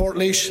in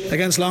Portlaoise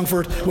against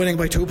Longford, winning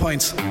by 2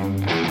 points.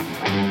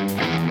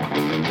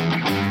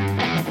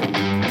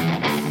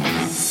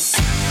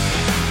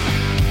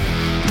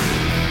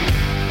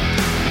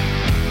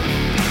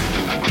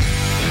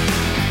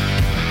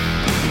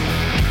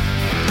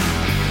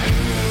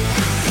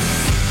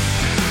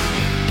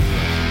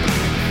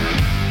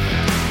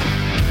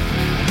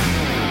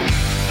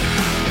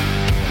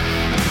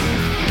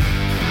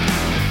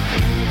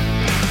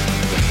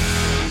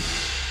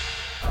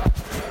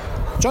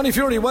 Johnny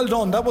Fury, well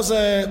done. That was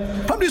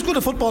probably as good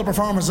a football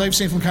performance as I've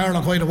seen from Carlow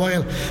in quite a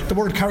while. The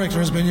word character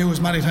has been used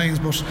many times,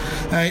 but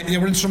you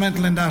were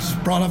instrumental in that.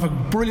 Brought off a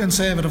brilliant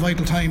save at a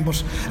vital time.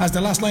 But as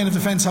the last line of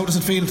defence, how does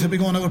it feel to be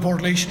going out with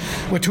Portlaoise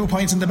with 2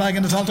 points in the bag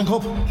in the Tailteann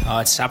Cup? Oh,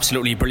 it's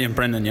absolutely brilliant,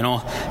 Brendan.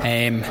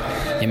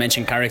 You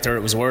mentioned character.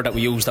 It was a word that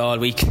we used all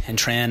week in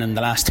training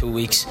the last 2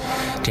 weeks.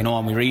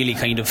 And we really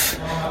kind of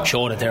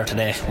showed it there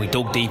today. We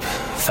dug deep,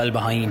 fell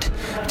behind,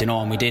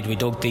 and we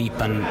dug deep,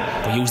 and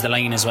we used the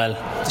line as well.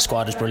 The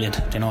squad is brilliant.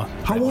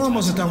 How warm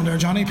was it down there,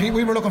 Johnny?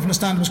 We were looking from the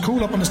stand. It was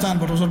cool up on the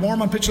stand, but was it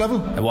warm on pitch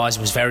level? It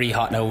was very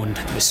hot now, and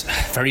it was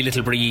very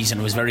little breeze,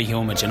 and it was very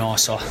humid,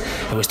 so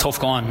it was tough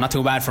going. Not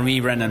too bad for me,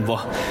 Brendan,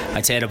 but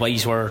I'd say the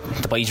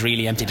boys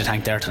really emptied the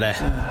tank there today.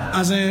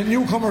 As a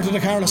newcomer to the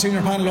Carlow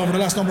senior panel over the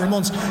last number of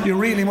months, you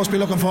really must be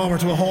looking forward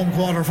to a home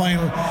quarter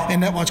final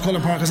in Netwatch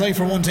Cullen Park, as I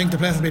for one think the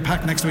place will be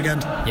packed next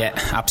weekend. Yeah,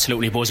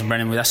 absolutely buzzing,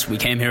 Brendan. We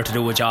came here to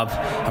do a job,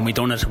 and we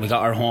done it. We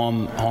got our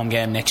home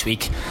game next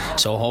week,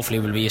 so hopefully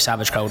we'll be a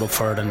savage crowd up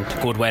for it, and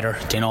good weather,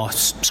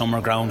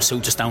 summer ground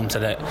suits us down to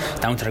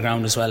the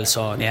ground as well,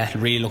 so yeah,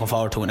 really looking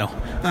forward to it now.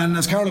 And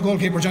as Carlow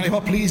goalkeeper, Johnny,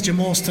 what pleased you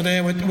most today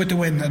with the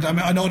win?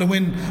 I know the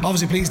win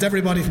obviously pleased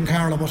everybody from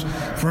Carlow, but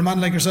for a man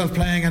like yourself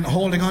playing and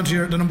holding on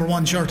to the number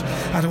one shirt,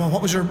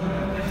 what was your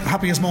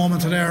happiest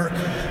moment today?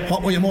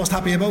 What were you most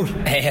happy about?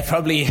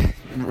 Probably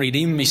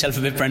redeemed myself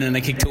a bit, Brendan.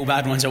 I kicked 2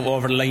 bad ones out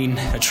over the line,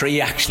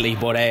 3 actually,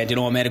 but I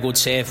made a good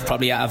save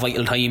probably at a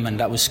vital time, and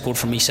that was good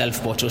for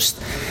myself, but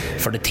just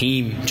for the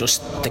team, just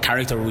the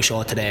character we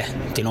showed today.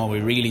 We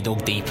really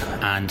dug deep,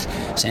 and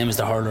same as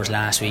the hurlers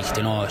last week.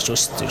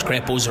 There's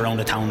great buzz around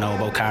the town now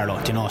about Carlow.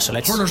 So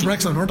let's. Hurlers were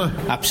excellent, weren't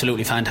they?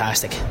 Absolutely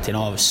fantastic. It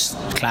was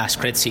class.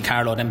 Great to see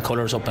Carlow them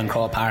colours up in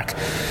Croke Park,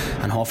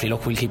 and hopefully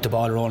we'll keep the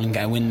ball rolling,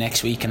 get a win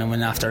next week, and a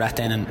win after that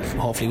then, and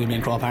hopefully we'll be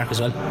in Croke Park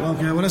as well.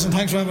 Okay, well listen,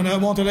 thanks for having I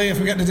won't delay you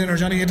from getting a dinner,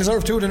 Johnny. You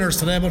deserve 2 dinners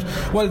today, but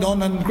well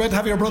done, and great to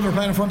have your brother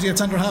playing in front of you at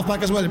centre half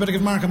back as well. You better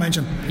give Mark a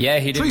mention. Yeah,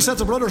 he did. 3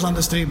 sets of brothers on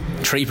this team.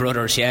 3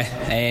 brothers,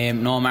 yeah.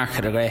 Mark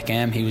had a great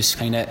game. He was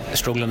kind of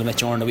struggling a bit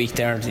during the week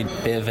there,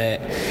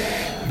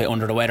 a bit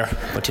under the weather,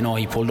 but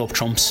he pulled up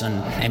trumps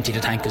and emptied the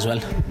tank as well.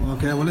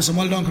 Okay, well listen,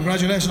 well done,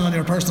 congratulations on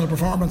your personal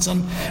performance,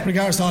 and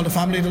regards to all the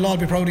family, they'll all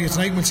be proud of you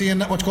tonight. We'll see you in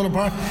Netwatch Cullen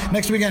Park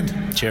next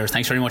weekend. Cheers,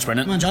 thanks very much,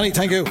 Brendan. Come on, Johnny,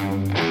 thank you.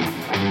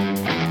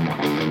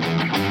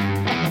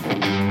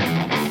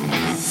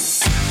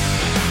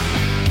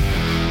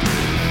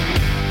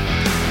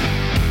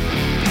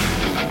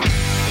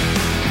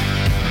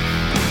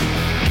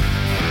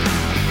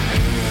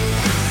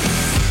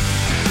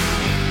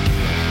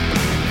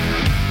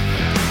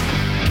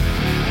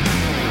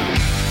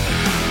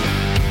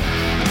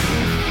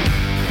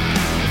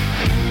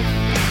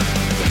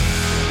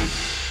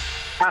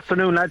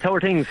 Afternoon, lads. How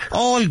are things?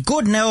 All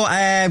good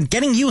now.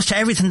 Getting used to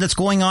everything that's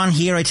going on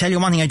here. I tell you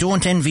one thing, I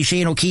don't envy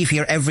Shane O'Keefe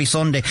here every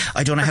Sunday.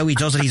 I don't know how he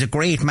does it. He's a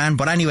great man.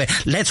 But anyway,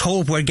 let's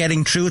hope we're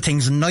getting through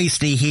things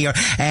nicely here.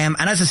 And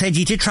as I said,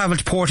 you did travel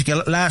to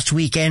Portugal last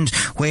weekend,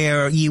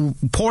 where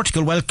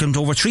Portugal welcomed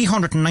over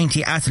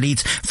 390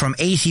 athletes from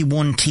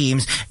 81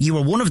 teams. You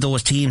were one of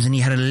those teams, and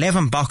you had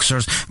 11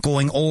 boxers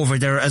going over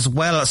there as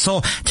well.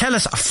 So tell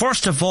us,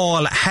 first of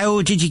all,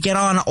 how did you get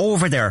on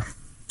over there?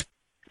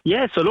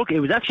 Yeah, so look,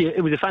 it was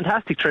a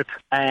fantastic trip.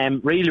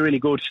 Really, really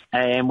good.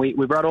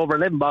 We brought over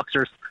 11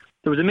 boxers.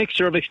 There was a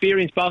mixture of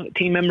experienced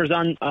team members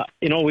on.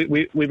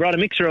 We brought a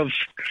mixture of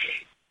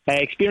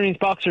experienced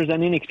boxers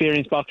and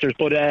inexperienced boxers,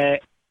 but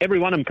every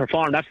one of them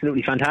performed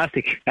absolutely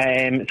fantastic.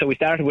 So we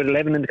started with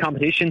 11 in the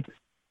competition,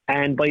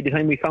 and by the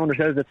time we found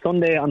ourselves at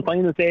Sunday on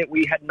finals day,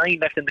 we had 9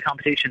 left in the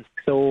competition.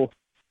 So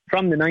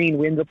from the 9,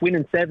 we ended up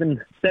winning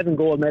 7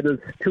 gold medals,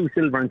 2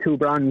 silver and 2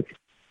 bronze.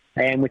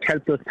 Which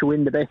helped us to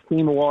win the best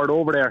team award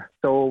over there.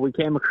 So we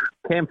came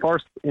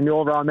first in the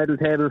overall medal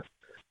table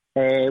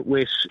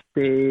with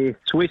the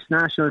Swiss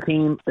national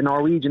team, the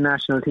Norwegian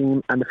national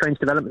team, and the French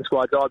development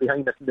squad all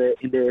behind us in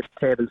the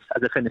tables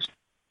as it finished.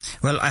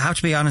 Well, I have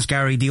to be honest,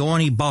 Gary, the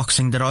only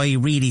boxing that I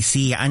really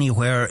see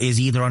anywhere is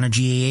either on a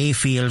GAA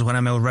field when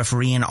I'm out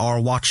refereeing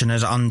or watching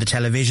it on the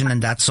television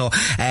and that. So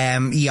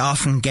you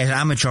often get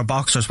amateur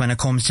boxers when it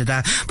comes to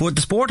that. But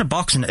the sport of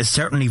boxing is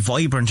certainly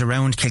vibrant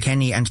around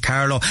Kilkenny and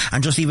Carlow.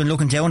 And just even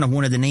looking down at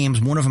one of the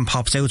names, one of them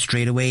pops out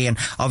straight away. And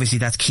obviously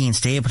that's Keane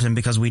Stapleton,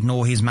 because we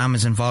know his mum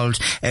is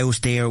involved out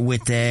there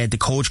with the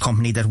coach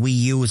company that we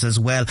use as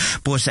well.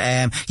 But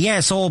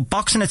so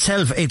boxing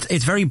itself,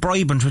 it's very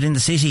vibrant within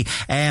the city.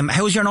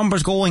 How's your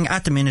numbers going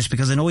at the minute?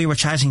 Because I know you were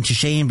chatting to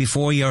Shane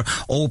before your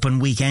open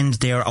weekend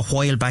there a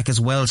while back as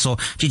well. So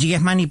did you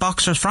get many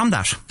boxers from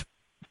that?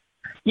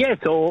 Yeah,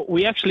 so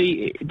we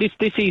actually, this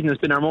season has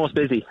been our most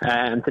busy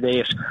to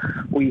date.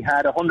 We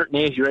had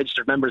 180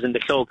 registered members in the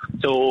club.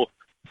 So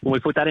when we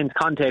put that into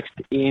context,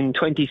 in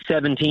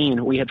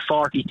 2017 we had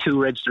 42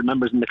 registered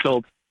members in the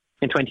club.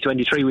 In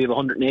 2023 we have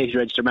 180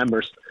 registered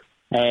members.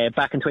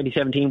 Back in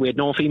 2017 we had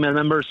no female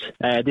members.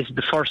 This is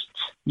the first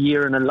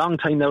year in a long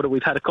time now that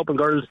we've had a couple of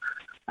girls,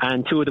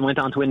 and two of them went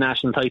on to win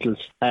national titles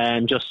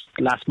just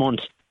last month.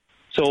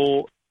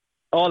 So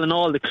all in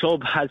all, the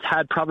club has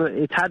had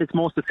its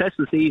most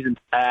successful season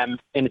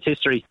in its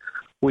history.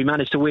 We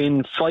managed to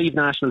win 5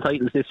 national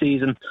titles this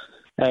season.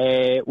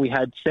 We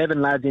had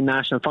 7 lads in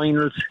national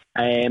finals,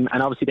 and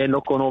obviously then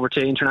going over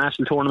to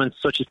international tournaments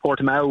such as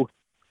Portimao,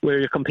 where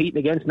you're competing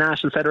against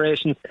national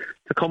federations.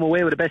 To come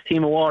away with the best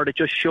team award, it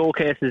just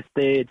showcases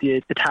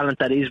the talent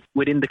that is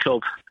within the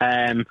club.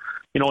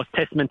 It's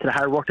testament to the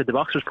hard work that the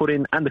boxers put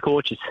in and the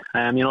coaches.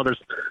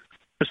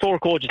 There's 4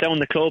 coaches down in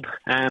the club.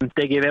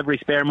 They give every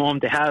spare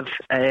moment they have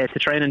to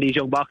training these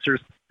young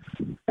boxers.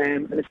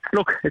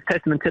 It's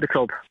testament to the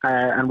club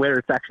and where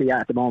it's actually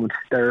at the moment.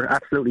 They're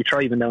absolutely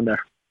thriving down there.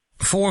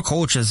 4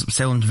 coaches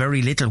sound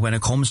very little when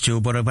it comes to,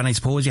 but when I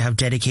suppose you have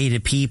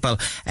dedicated people,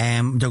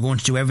 they're going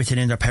to do everything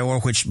in their power,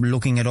 which,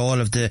 looking at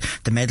all of the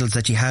medals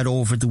that you had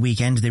over the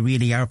weekend, they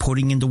really are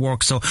putting in the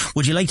work. So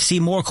would you like to see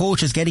more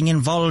coaches getting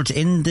involved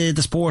in the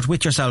sport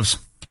with yourselves?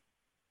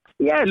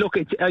 Yeah, look,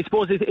 I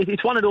suppose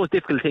it's one of those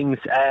difficult things.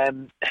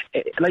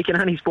 Like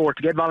in any sport,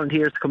 to get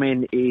volunteers to come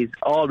in is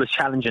always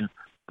challenging.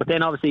 But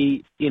then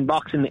obviously in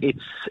boxing,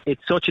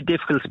 it's such a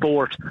difficult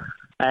sport.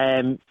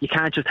 You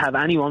can't just have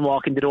anyone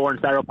walk in the door and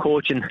start up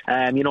coaching.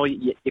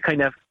 You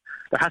kind of,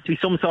 there has to be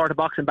some sort of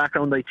boxing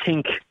background, I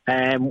think,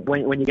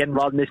 when you get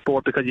involved in this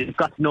sport, because you've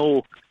got to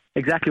know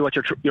exactly what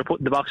you're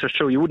putting the boxers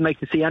through. You wouldn't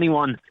like to see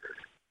anyone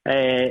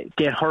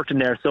get hurt in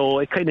there, so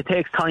it kind of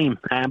takes time.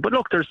 But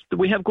look,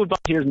 we have good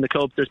volunteers in the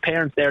club. There's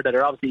parents there that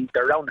are obviously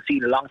they're around the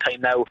scene a long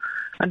time now,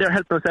 and they're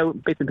helping us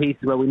out bits and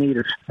pieces where we need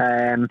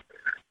it.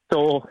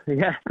 So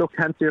yeah, look,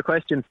 to answer your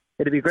question,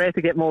 it'd be great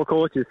to get more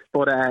coaches,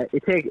 but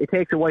it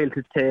takes a while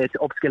to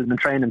upskill them and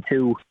train them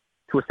to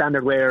a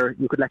standard where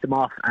you could let them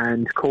off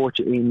and coach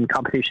in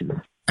competitions.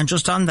 And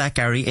just on that,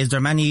 Gary, is there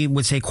many,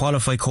 would say,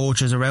 qualified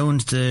coaches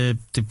around the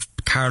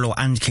Carlow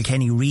and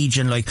Kilkenny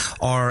region,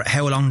 or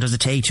how long does it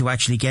take to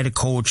actually get a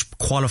coach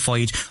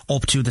qualified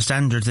up to the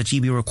standards that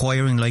you'd be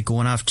requiring, like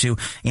going off to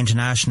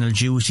international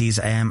duties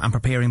and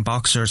preparing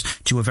boxers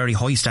to a very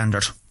high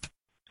standard?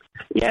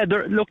 Yeah,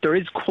 there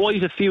is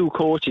quite a few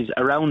coaches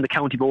around the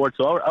county board.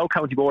 So our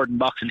county board in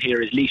boxing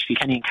here is Laois,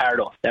 Kilkenny and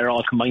Carlow. They're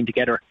all combined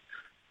together.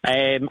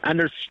 And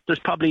there's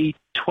probably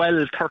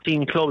 12,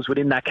 13 clubs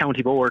within that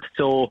county board.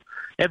 So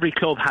every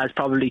club has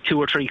probably 2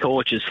 or 3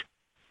 coaches.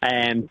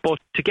 But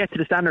to get to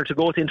the standard to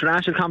go to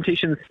international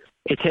competitions,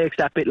 it takes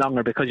that bit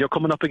longer, because you're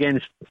coming up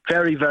against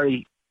very,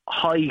 very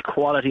high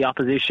quality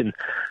opposition.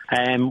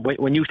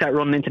 When you start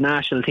running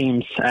international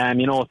teams, they're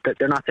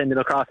not sending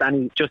across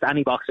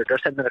any boxer. They're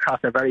sending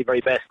across their very,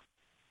 very best.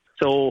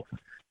 So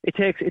it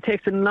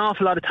takes an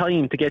awful lot of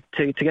time to get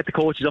the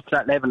coaches up to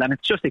that level, and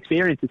it's just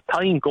experience. It's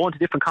time going to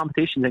different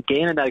competitions and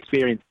gaining that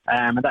experience.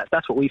 And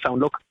that's what we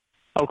found. Look,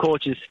 our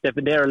coaches, they've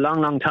been there a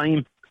long, long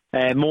time.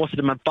 Most of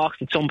them have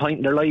boxed at some point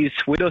in their lives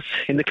with us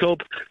in the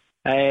club.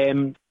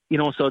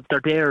 So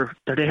they're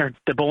there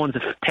the bones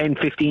of 10,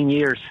 15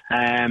 years,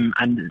 and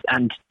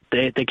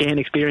they gain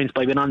experience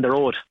by being on the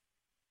road.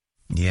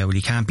 Yeah, well,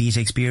 you can't beat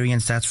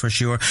experience, that's for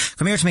sure.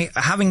 Come here to me.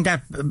 Having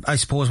that, I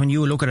suppose, when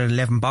you look at it,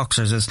 11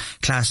 boxers is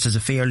classed as a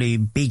fairly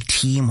big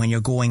team when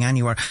you're going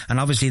anywhere. And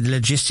obviously the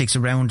logistics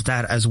around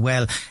that as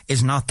well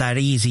is not that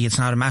easy. It's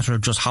not a matter of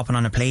just hopping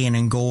on a plane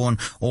and going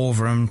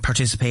over and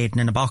participating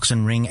in a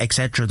boxing ring,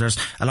 etc. There's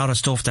a lot of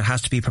stuff that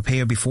has to be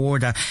prepared before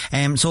that.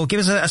 So give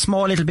us a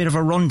small little bit of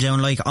a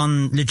rundown,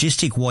 on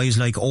logistic-wise,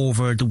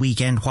 over the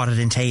weekend, what it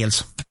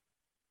entails.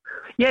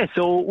 Yeah,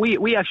 so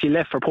we actually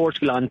left for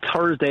Portugal on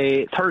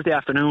Thursday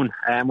afternoon.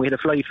 We had a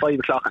flight 5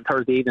 o'clock on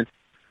Thursday evening.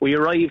 We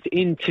arrived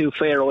into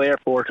Faro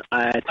Airport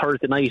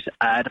Thursday night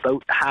at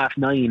about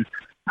 9:30,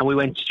 and we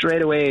went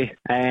straight away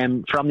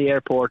from the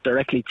airport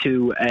directly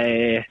to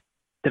the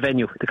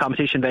venue, the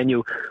competition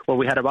venue, where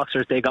we had our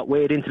boxers. They got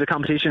weighed into the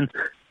competition,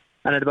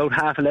 and at about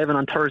 11:30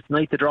 on Thursday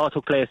night the draw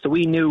took place. So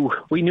we knew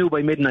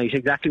by midnight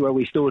exactly where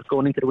we stood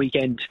going into the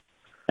weekend.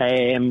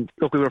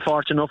 Look, we were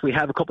fortunate enough. We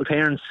have a couple of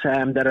parents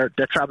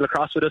that travel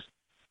across with us,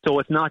 so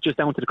it's not just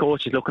down to the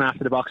coaches looking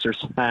after the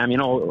boxers. I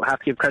have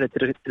to give credit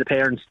to the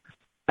parents.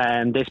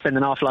 They spend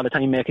an awful lot of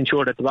time making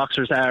sure that the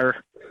boxers are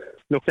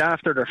looked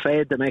after, they're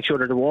fed, they make sure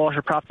they're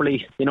water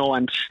properly,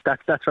 and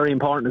that's very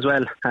important as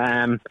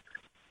well.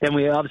 Then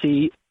we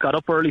obviously got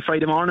up early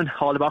Friday morning.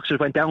 All the boxers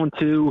went down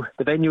to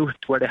the venue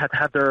where they had to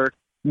have their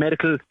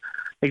medical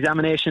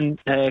examination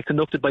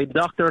conducted by the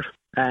doctor,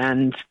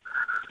 and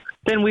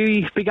then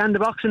we began the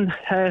boxing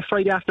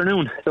Friday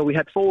afternoon. So we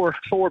had four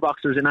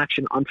boxers in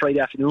action on Friday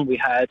afternoon. We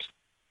had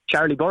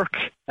Charlie Burke,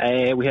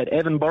 we had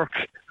Evan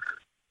Burke,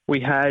 we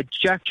had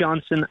Jack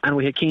Johnson, and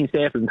we had Keane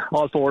Stapleton.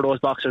 All four of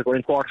those boxers were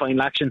in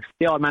quarter-final action.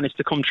 They all managed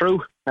to come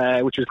through,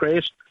 which was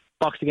great.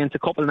 Boxed against a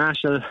couple of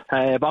national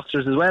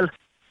boxers as well.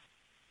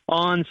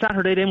 On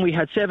Saturday then we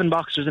had 7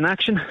 boxers in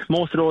action.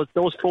 Most of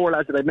those 4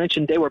 lads that I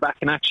mentioned, they were back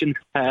in action,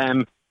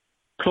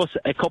 plus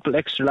a couple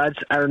extra lads.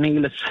 Aaron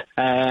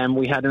Nealis,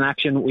 we had in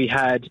action. We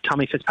had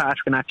Tommy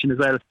Fitzpatrick in action as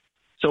well.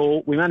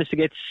 So we managed to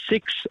get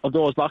 6 of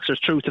those boxers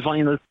through to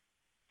finals,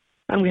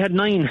 and we had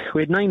 9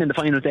 in the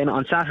finals then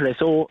on Saturday.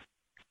 So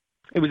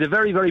it was a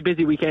very, very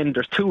busy weekend.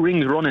 There's 2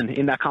 rings running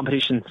in that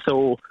competition,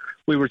 so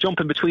we were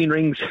jumping between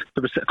rings.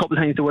 There was a couple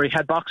of times where we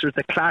had boxers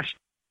that clashed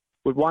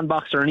with one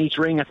boxer in each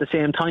ring at the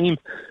same time.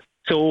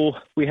 So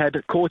we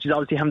had coaches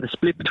obviously having to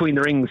split between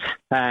the rings,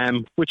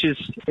 which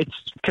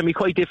can be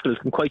quite difficult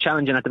and quite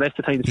challenging at the best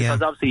of times,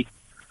 because obviously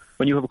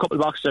when you have a couple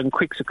of boxers in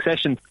quick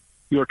succession,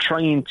 you're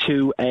trying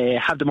to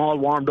have them all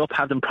warmed up,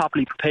 have them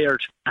properly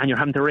prepared, and you're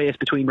having to race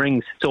between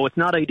rings. So it's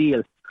not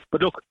ideal.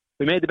 But look,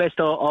 we made the best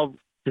of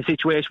the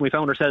situation we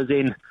found ourselves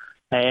in.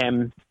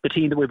 The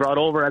team that we brought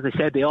over, as I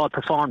said, they all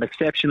performed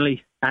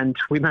exceptionally, and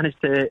we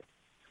managed to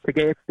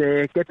get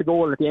the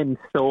goal at the end.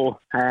 So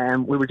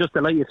we were just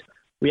delighted.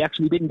 We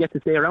actually didn't get to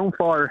stay around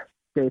for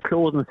the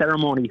closing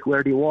ceremony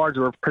where the awards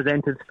were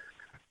presented,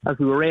 as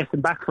we were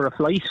racing back for a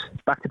flight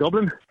back to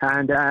Dublin,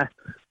 and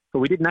so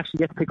we didn't actually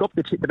get to pick up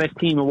the best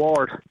team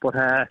award. But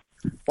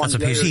that's a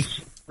pity.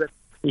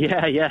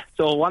 Yeah.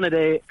 So one of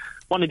the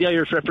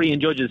Irish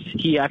refereeing judges,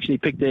 he actually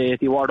picked the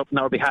award up on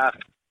our behalf.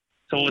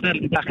 So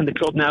that'll be back in the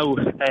club now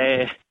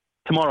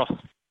tomorrow.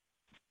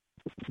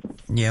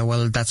 Yeah,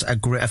 well, that's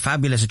a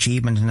fabulous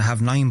achievement, and to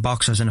have 9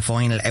 boxers in a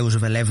final out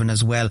of 11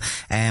 as well,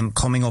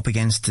 coming up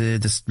against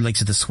the likes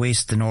of the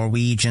Swiss, the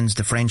Norwegians,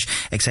 the French,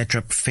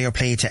 etc. Fair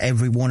play to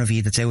every one of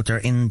you that's out there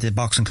in the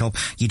boxing club.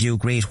 You do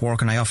great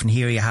work, and I often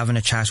hear you having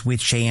a chat with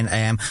Shane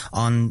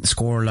on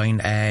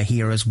Scoreline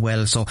here as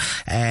well. So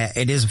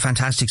it is a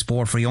fantastic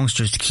sport for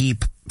youngsters to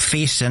keep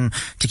fit and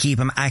to keep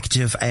them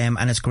active, and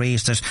it's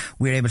great that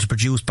we're able to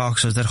produce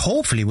boxers that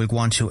hopefully will go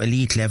on to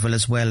elite level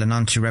as well, and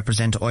on to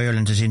represent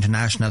Ireland at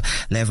international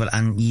level.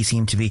 And you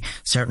seem to be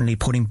certainly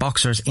putting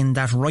boxers in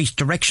that right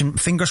direction.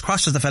 Fingers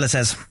crossed, as the fella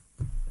says.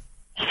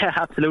 Yeah,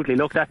 absolutely.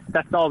 Look,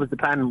 that's always the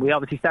plan. We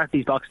obviously start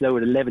these boxers out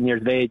at 11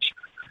 years of age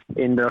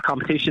in their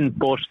competition,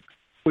 but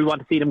we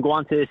want to see them go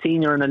on to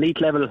senior and elite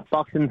level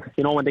boxing,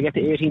 when they get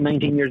to 18,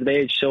 19 years of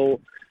age.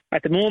 So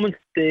at the moment,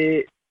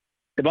 the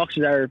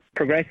boxers are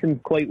progressing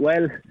quite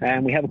well,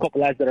 and we have a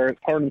couple of lads that are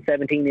currently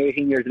 17,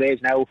 18 years of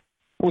age now.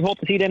 We hope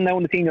to see them now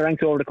in the senior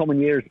ranks over the coming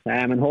years,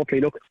 and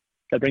hopefully, look,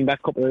 they'll bring back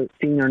a couple of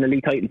senior and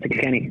elite titles to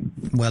Kilkenny.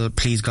 Well,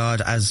 please God,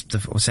 as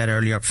was said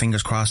earlier,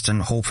 fingers crossed,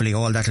 and hopefully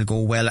all that'll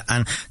go well.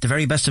 And the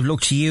very best of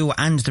luck to you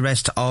and the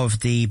rest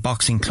of the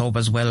boxing club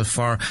as well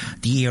for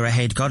the year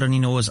ahead. God only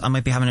knows, I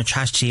might be having a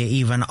chat to you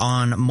even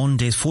on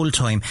Mondays full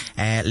time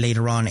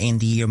later on in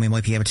the year. We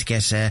might be able to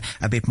get a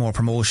bit more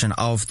promotion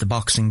of the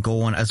boxing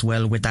going as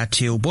well with that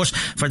too. But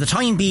for the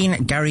time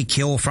being, Gary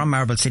Kehoe from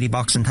Marble City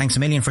Boxing, thanks a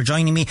million for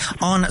joining me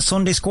on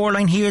Sunday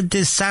Scoreline here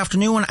this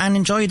afternoon, and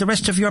enjoy the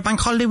rest of your bank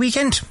holiday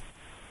weekend.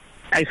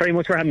 Thanks very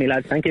much for having me,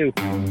 lads. Thank you.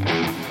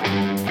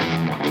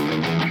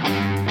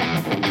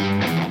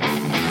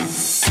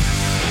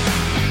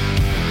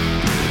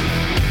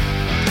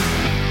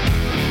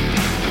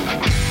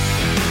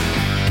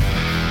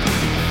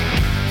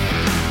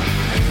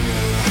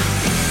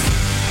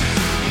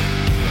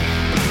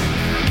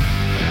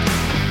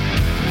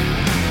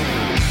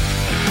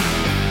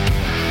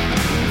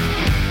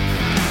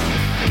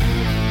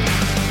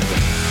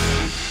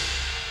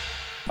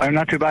 I'm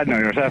not too bad now,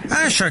 yourself?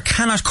 I sure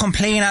cannot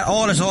complain at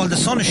all. The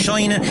sun is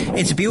shining,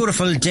 it's a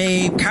beautiful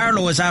day,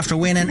 Carlow is after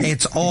winning,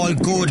 it's all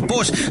good.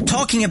 But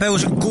talking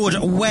about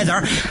good weather,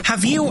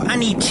 have you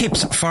any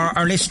tips for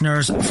our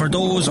listeners, for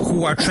those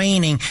who are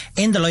training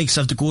in the likes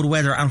of the good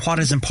weather, and what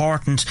is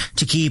important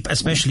to keep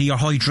especially your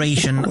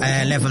hydration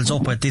levels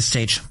up at this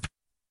stage?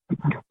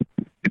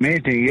 The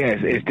main thing, yes,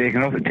 is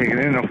taking in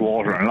enough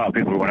water, and a lot of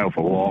people are going out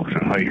for walks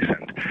and hikes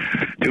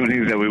and doing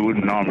things that we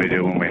wouldn't normally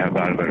do when we have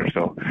bad weather.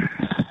 So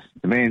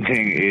the main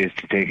thing is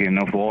to take in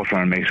enough water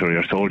and make sure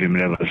your sodium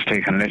levels,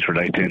 taking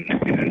electrolytes in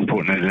and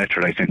putting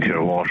electrolytes into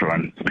your water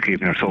and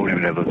keeping your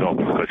sodium levels up,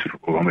 because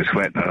we're going to be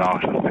sweating a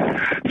lot,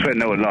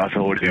 sweating out a lot of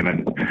sodium,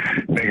 and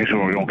making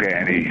sure we don't get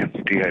any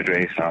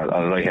dehydration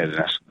or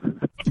lightheadedness.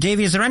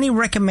 Davy, is there any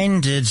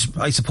recommended,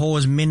 I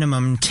suppose,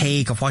 minimum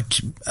take of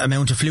what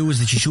amount of fluids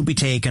that you should be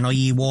taking,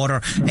 i.e.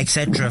 water,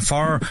 etc.,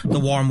 for the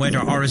warm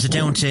weather, or is it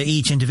down to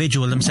each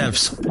individual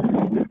themselves?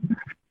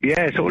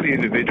 Yeah, it's only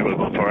individual,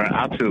 but for an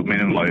absolute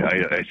minimum,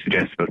 I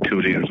suggest about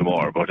 2 litres of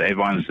water. But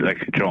everyone's like,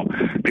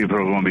 people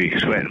are going to be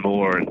sweating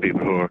more, and people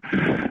who are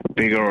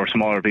bigger or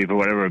smaller people,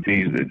 whatever it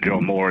be,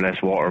 more or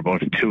less water.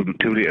 But 2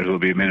 litres will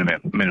be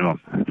minimum.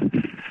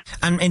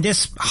 And in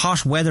this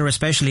hot weather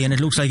especially, and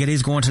it looks like it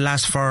is going to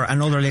last for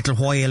another little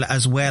while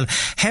as well,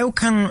 how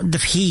can the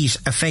heat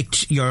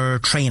affect your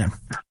training?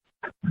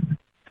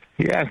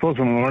 Yeah, I suppose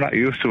when we're not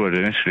used to it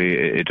initially,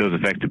 it does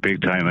affect it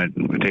big time.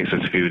 It takes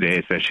us a few days,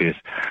 especially as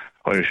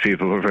Irish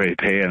people who are very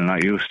pale and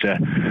not used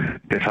to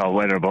this hot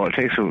weather, but it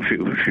takes a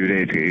few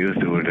days to get used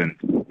to it. And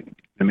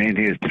the main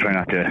thing is to try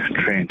not to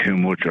train too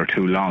much or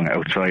too long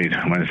outside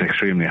when it's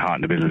extremely hot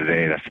in the middle of the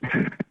day.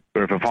 That's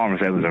where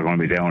performance levels are going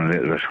to be down a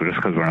little bit, just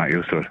because we're not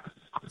used to it.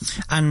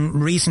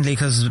 And recently,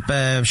 because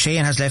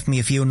Shane has left me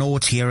a few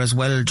notes here as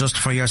well, just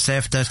for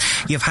yourself, that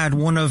you've had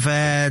one of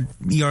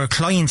your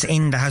clients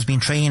in that has been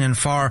training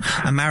for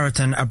a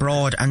marathon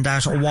abroad, and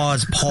that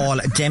was Paul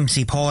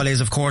Dempsey. Paul is,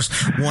 of course,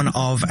 one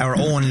of our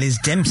own Liz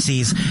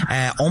Dempsey's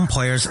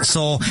umpires.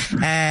 So,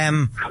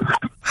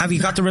 have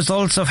you got the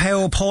results of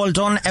how Paul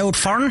done out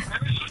foreign?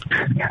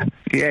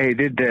 Yeah, he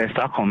did the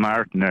Stockholm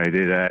Marathon there. He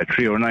did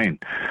 3:09.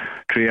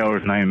 3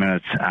 hours 9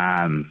 minutes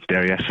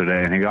there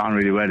yesterday, and he got on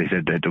really well. He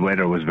said that the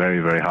weather was very,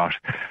 very hot.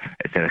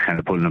 It said kind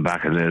of pulling him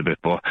back a little bit,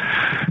 but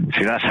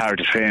see, that's hard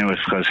to train with,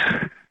 because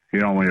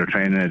when you're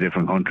training in a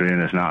different country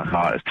and it's not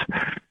hot,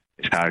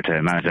 it's hard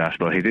to manage that.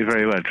 But he did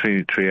very well,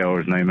 3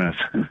 hours 9 minutes.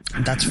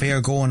 That's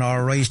fair going,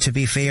 all right, to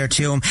be fair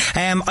to him.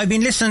 I've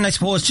been listening, I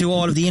suppose, to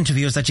all of the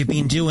interviews that you've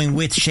been doing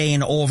with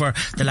Shane over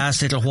the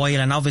last little while,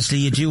 and obviously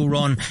you do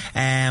run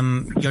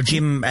your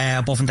gym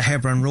above on the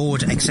Hebron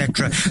Road,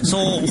 etc.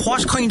 So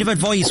what kind of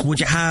advice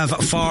would you have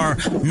for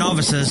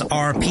novices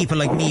or people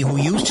like me who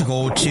used to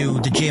go to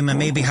the gym and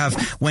maybe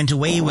have went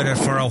away with it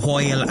for a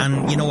while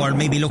and are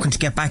maybe looking to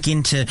get back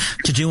into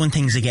doing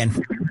things again?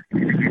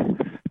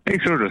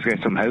 Make sure to get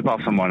some help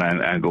off someone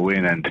and go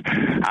in and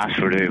ask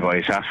for the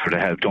advice, ask for the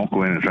help. Don't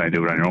go in and try and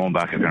do it on your own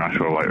back if you're not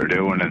sure what you're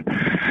doing,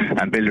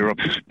 and build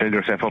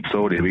yourself up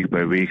slowly week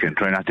by week, and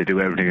try not to do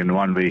everything in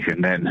 1 week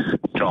and then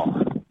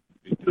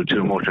do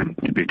too much and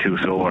be too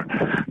slow.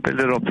 Build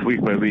it up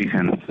week by week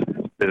and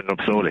build it up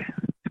slowly.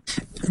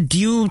 Do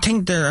you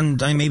think that,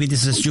 and maybe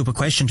this is a stupid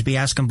question to be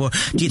asking, but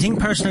do you think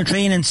personal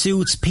training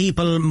suits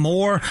people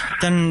more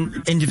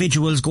than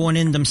individuals going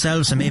in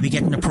themselves and maybe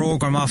getting a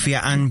program off you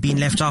and being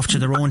left off to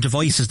their own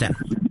devices then?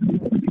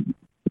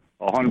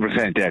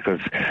 100%, yeah,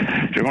 because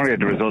you're going to get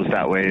the results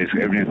that way.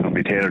 Everything's going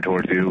to be tailored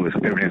towards you.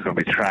 Everything's going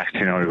to be tracked.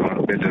 You're going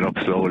to build it up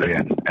slowly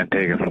and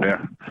take it from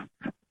there.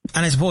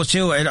 And I suppose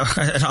too, it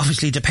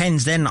obviously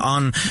depends then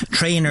on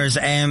trainers.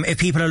 If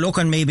people are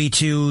looking maybe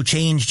to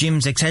change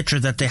gyms, etc.,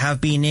 that they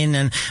have been in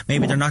and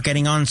maybe they're not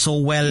getting on so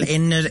well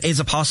in it, is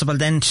it possible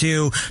then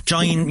to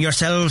join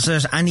yourselves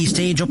at any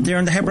stage up there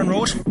on the Hebron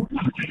Road?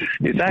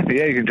 Exactly,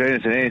 yeah, you can join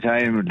us at any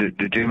time.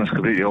 The gym is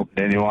completely open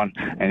to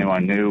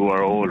anyone new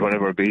or old,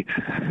 whatever it be.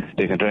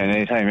 They can join at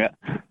any time, yeah.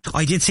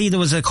 I did see there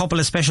was a couple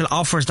of special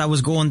offers that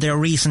was going there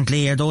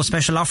recently. Are those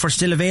special offers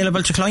still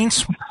available to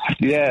clients?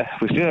 Yeah,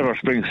 we still have our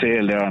spring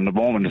sale there on the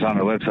moment. It's on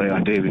our website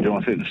on Davy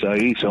Jones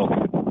Fitness.ie, so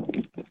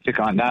click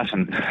on that,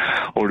 and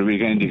over the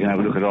weekend you can have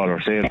a look at all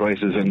our sale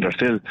prices, and they're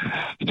still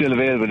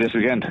available this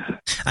weekend.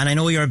 And I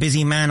know you're a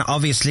busy man,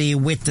 obviously,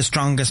 with the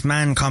Strongest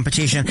Man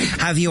competition.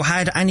 Have you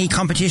had any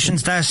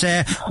competitions that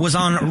was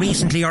on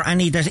recently, or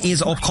any that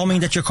is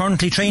upcoming that you're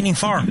currently training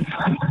for?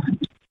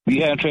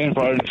 Yeah, I'm training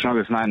for the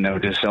Strongest Man now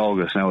this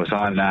August. Now it's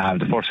on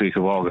the first week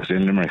of August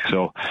in Limerick.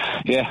 So,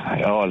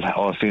 yeah,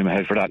 all steam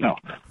ahead for that now.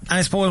 And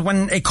I suppose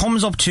when it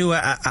comes up to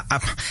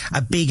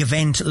a big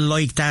event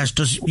like that,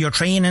 does your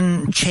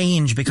training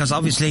change? Because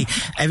obviously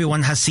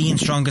everyone has seen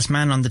Strongest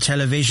Man on the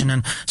television,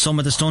 and some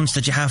of the stunts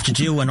that you have to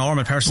do, a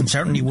normal person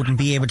certainly wouldn't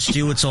be able to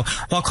do it. So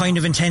what kind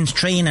of intense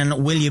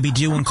training will you be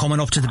doing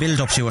coming up to the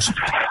build-up to it?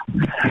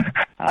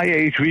 Yeah,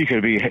 each week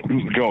I'll be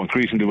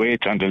increasing the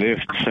weight on the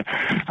lifts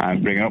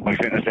and bringing up my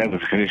fitness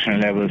levels, conditioning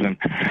levels, and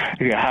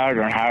it get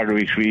harder and harder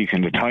each week.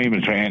 And the time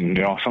of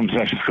training, some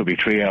sessions could be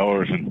 3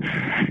 hours, and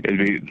it'll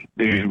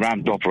be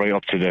ramped up right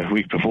up to the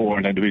week before,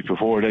 and then the week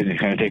before, then you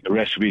kind of take a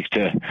rest week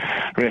to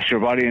rest your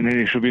body, and then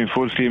you should be in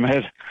full steam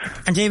ahead.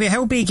 And Davy,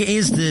 how big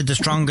is the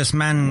Strongest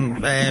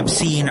Man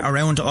scene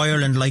around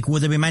Ireland? Like, will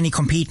there be many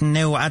competing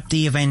now at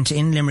the event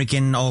in Limerick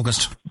in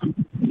August?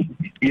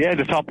 Yeah,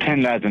 the top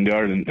 10 lads in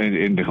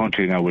the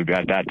country now will be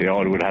at that. They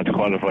all would have to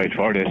qualify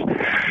for this.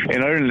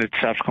 In Ireland, it's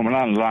after coming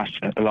on a lot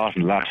in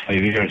the last 5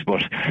 years,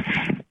 but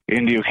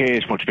in the UK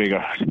it's much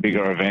bigger. It's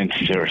bigger events.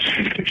 There's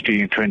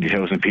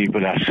 15,000-20,000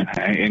 people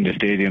in the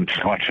stadium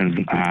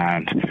watching,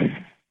 and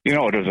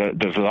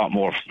there's a lot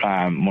more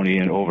money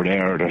in over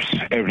there. There's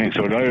everything.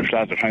 So the Irish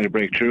lads are trying to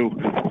break through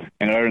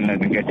in Ireland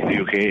and get to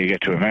the UK,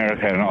 get to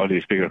America and all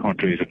these bigger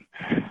countries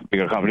and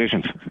bigger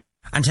competitions.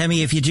 And tell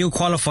me, if you do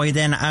qualify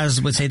then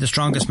as, we'll say, the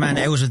Strongest Man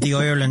out of the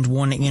Ireland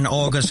one in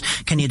August,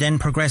 can you then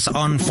progress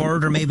on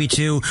further maybe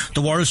to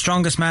the World's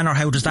Strongest Man, or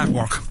how does that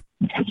work?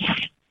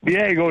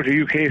 Yeah, you go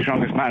to UK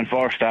Strongest Man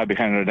first. That'd be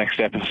kind of the next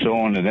stepping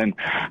stone, and then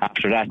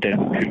after that,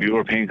 then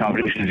European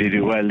competitions, you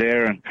do well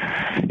there, and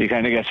you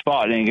kind of get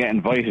spotted and you get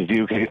invited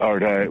to UK, or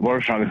the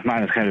World Strongest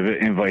Man is kind of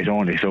invite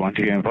only. So once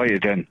you get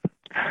invited, then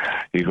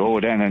you go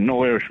then, and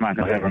no Irishman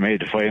has ever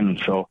made the final,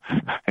 so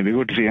it'd be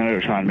good to see an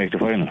Irishman make the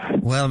final.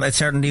 Well, it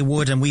certainly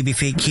would, and we'd be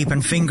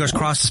keeping fingers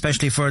crossed,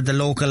 especially for the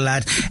local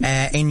lad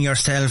in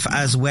yourself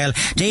as well.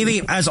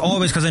 Davy, as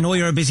always, because I know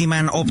you're a busy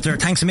man up there,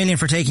 thanks a million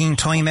for taking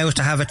time out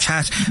to have a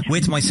chat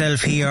with myself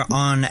here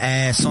on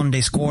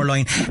Sunday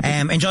Scoreline.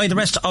 Enjoy the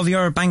rest of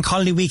your bank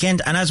holiday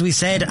weekend, and as we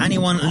said,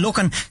 anyone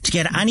looking to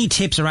get any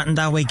tips or anything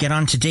that way, get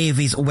onto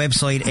Davy's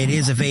website. It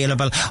is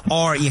available,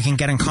 or you can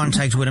get in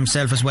contact with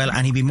himself as well,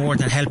 and he'd be more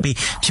than happy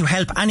to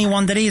help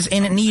anyone that is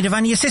in need of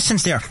any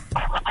assistance there.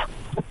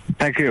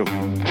 Thank you.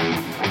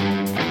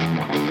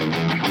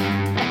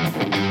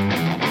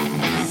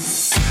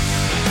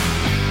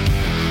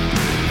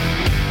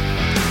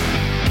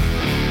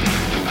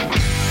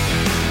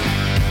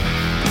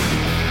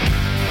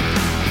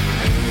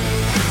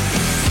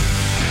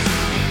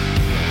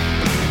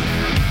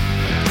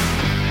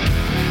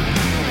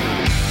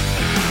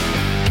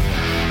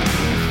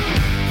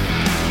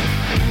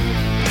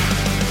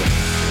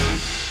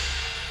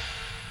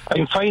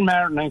 I'm fine,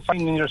 Martin. I'm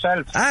fine in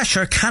yourself.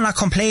 Sure, cannot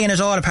complain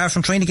at all, apart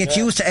from trying to get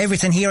used to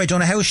everything here. I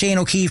don't know how Shane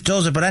O'Keefe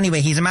does it, but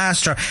anyway, he's a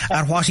master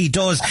at what he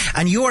does,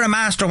 and you're a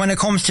master when it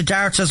comes to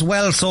darts as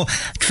well, so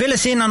fill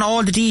us in on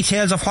all the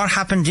details of what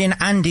happened in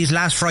Andy's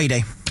last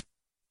Friday.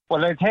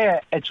 Well, I tell you,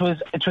 it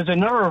was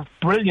another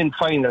brilliant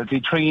final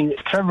between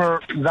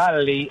Trevor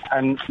Valley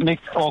and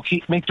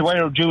Mick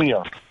Dwyer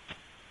Jr.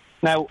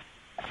 Now,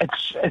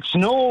 it's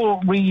no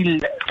real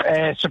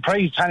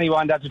surprise to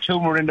anyone that the two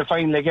were in the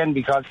final again,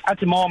 because at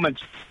the moment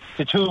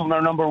the two of them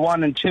are number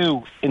 1 and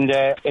 2 in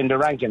the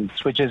rankings,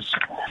 which is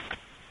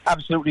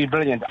absolutely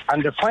brilliant.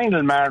 And the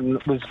final, Martin,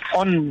 was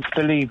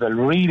unbelievable.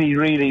 Really,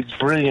 really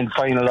brilliant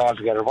final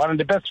altogether. One of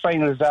the best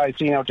finals that I've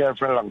seen out there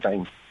for a long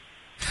time.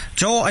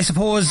 Joe, I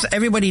suppose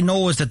everybody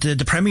knows that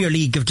the Premier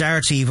League of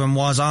darts even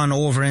was on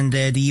over in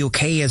the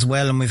UK as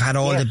well, and we've had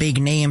all the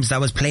big names that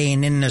was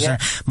playing in it. And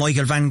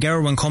Michael Van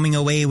Gerwen coming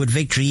away with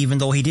victory, even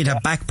though he did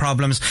have back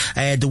problems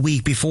the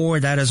week before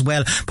that as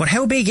well. But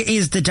how big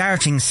is the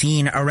darting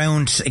scene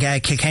around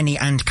Kilkenny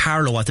and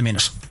Carlow at the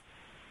minute?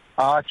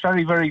 It's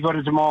very, very good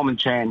at the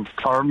moment, Shane,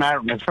 or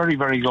Martin. It's very,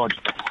 very good.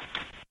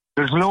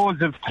 There's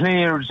loads of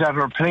players that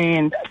are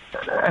playing.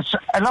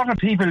 A lot of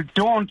people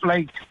don't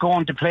like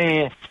going to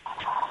play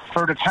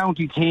for the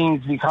county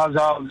teams because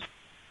of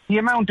the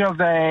amount of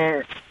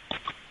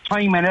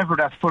time and effort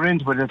that's put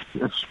into it.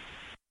 It's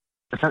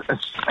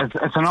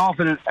an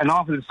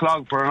awful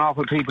slog for an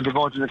awful people to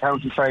go to the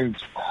county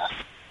sides.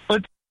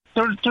 But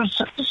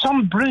there's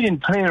some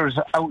brilliant players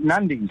out in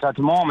Andes at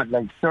the moment.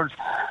 Like there's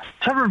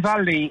Trevor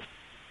Valley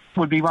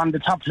would be one of the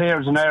top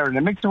players in Ireland,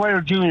 and Mick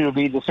Dwyer Jr. will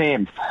be the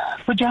same.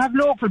 But you have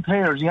local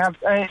players. You have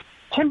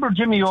Timber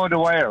Jimmy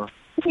O'Dwyer.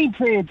 He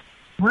played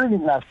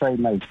brilliant last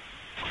Friday night.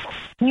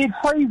 He had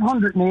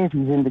 580s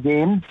in the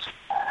game.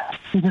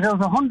 He took out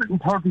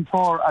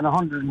 134 and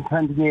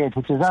 128,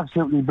 which is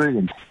absolutely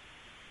brilliant.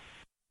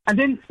 And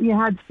then you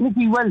had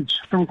Nicky Welch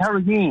from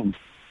Carrigain.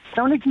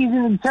 Now Nicky's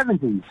in his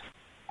 70s.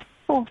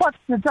 So what's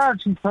the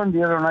darts he turned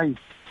the other night?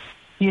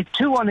 He had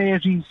 2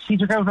 180s. He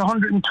took out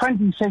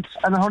 126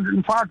 and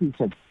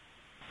 146.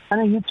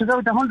 And he took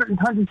out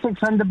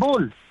 126 on the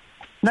bull.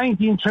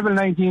 19 triple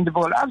 19 the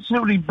bull.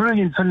 Absolutely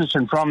brilliant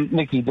finishing from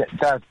Nicky.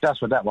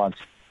 That's what that was.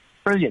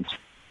 Brilliant.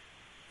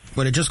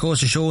 Well, it just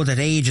goes to show that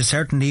age is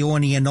certainly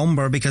only a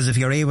number, because if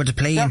you're able to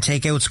play and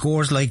take out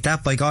scores like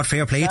that, by God,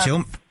 fair play to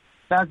him.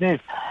 That's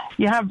it.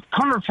 You have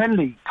Conor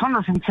Fennelly,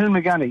 Conor from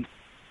Kilmagany.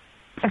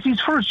 It's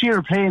his first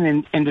year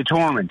playing in the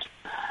tournament,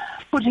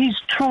 but he's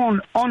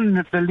thrown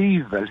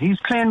unbelievable. He's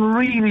playing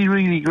really,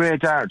 really great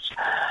darts.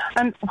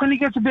 And when he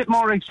gets a bit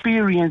more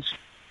experience,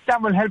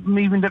 that will help him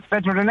even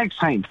better the next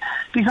time,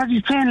 because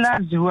he's playing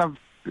lads who have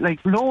like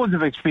loads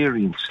of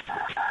experience.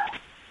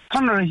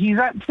 Conor, he's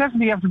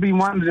definitely after being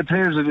one of the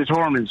players of the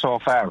tournament so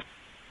far.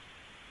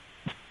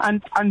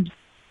 And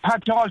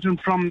Pat Dalton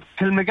from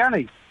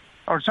Kilmagany,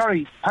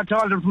 Pat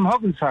Dalton from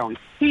Hugginstown,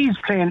 he's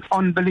playing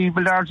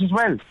unbelievable darts as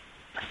well.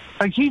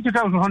 Like he took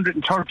out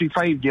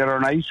 135 the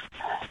other night,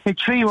 hit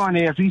 3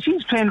 180s.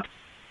 He's playing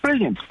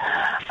brilliant.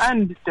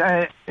 And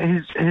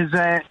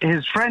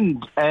his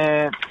friend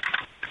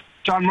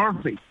John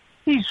Murphy,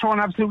 he's thrown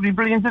absolutely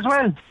brilliant as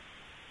well.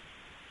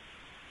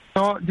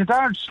 So the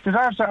darts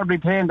that are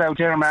being played out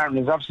there, Martin,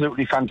 is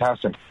absolutely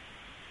fantastic.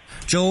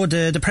 Joe,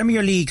 the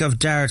Premier League of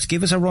darts,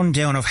 give us a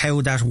rundown of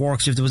how that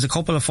works. If there was a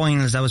couple of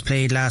finals that was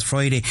played last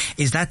Friday,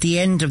 is that the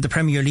end of the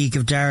Premier League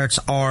of darts,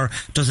 or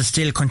does it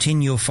still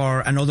continue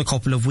for another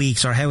couple of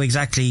weeks, or how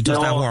exactly does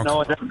that work?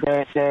 No,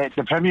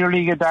 the Premier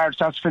League of darts,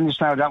 that's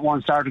finished now. That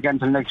won't start again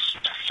until next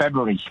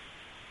February.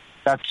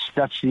 That's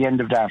the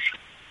end of that.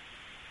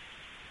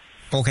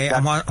 Okay,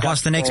 and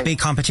what's the next big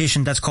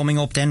competition that's coming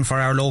up then for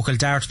our local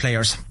darts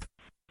players?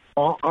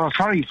 Oh,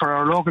 for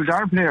our local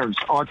dart players.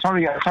 Oh,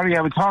 sorry, you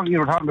were talking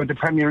about the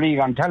Premier League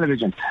on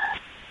television.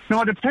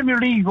 No, the Premier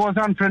League goes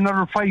on for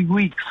another 5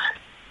 weeks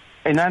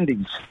in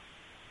Andes.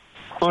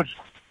 But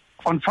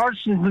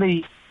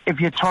unfortunately,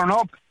 if you turn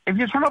up,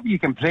 you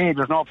can play.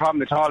 There's no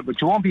problem at all. But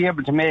you won't be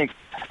able to make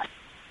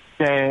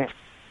the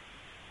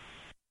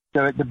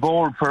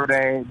board for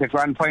the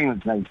grand final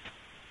tonight.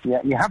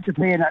 Yeah, you have to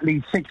play in at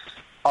least 6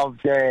 of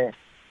the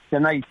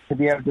night to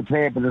be able to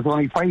play. But there's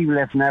only 5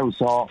 left now,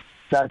 so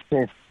that's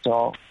it.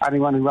 So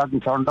anyone who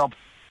hasn't turned up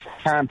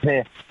can't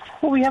play.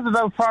 Well, we have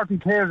about 40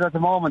 players at the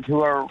moment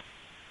who are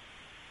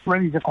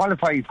ready to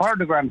qualify for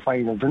the grand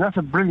finals, and that's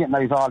a brilliant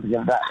night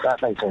altogether.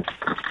 That night is.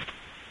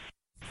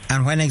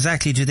 And when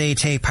exactly do they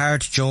take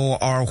part, Joe,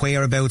 or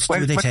whereabouts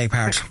do they take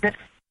part?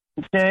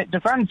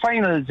 The grand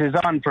finals is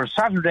on for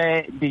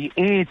Saturday, the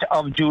 8th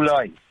of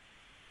July.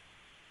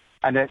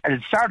 And it'll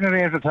start at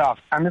 8 o'clock.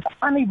 And if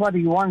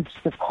anybody wants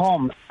to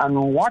come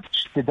and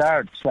watch the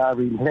darts that are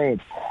being played,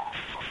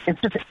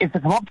 if they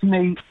come up to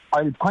me,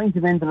 I'll point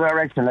them in the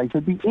direction. Like,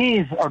 there'll be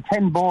 8 or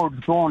 10 boards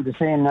going the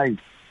same night.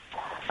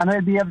 And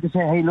I'll be able to say,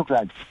 hey, look,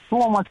 lads,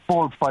 go and watch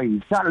board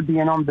 5. That'll be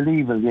an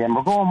unbelievable game.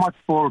 Or go and watch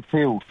board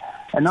 2.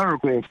 Another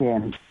great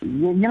game.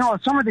 You know,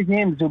 some of the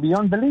games will be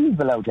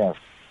unbelievable out there.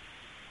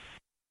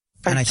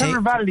 And Silver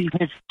Valley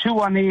hit 2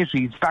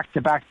 180s back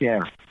to back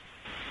there.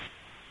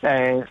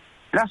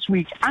 Last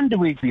week and the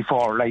week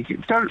before. Like,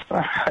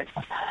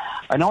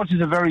 I know it's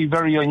a very,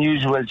 very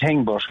unusual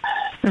thing, but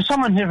there's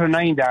someone hit a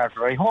 9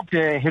 darter. I hope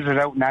they hit it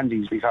out in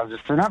Andes, because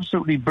it's an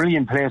absolutely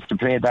brilliant place to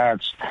play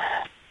darts.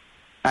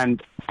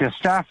 And the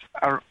staff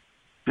are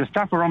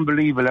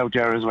unbelievable out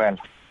there as well.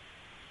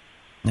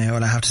 Yeah,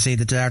 well, I have to say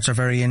the darts are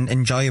very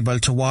enjoyable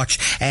to watch.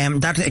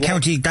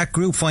 That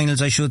group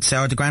finals, I should say,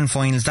 or the grand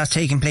finals, that's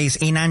taking place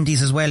in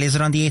Andes as well. Is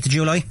it on the 8th of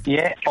July?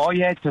 Yeah,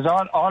 it's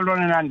all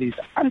run in Andes.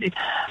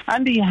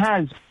 Andy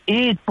has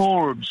 8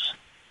 boards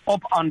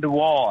up on the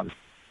wall.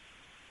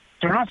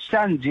 They're not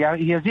stands. Yeah,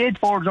 he has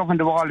 8 boards up on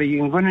the wall that you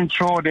can go in and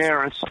throw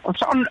there. It's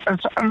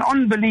an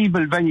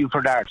unbelievable venue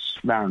for darts,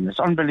 man. It's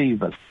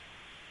unbelievable.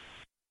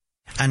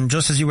 And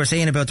just as you were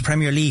saying about the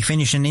Premier League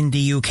finishing in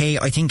the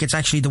UK, I think it's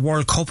actually the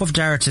World Cup of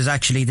Darts is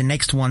actually the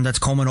next one that's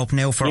coming up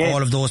now for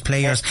all of those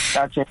players.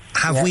 That's it.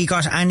 Have we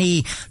got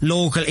any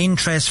local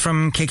interest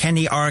from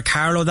Kilkenny or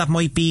Carlow that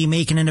might be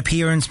making an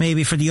appearance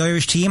maybe for the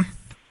Irish team?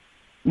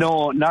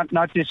 No,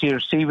 not this year.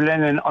 Steve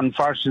Lennon,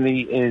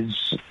 unfortunately, is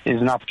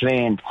not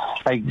playing.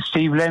 Like,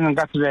 Steve Lennon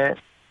got to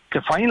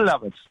the final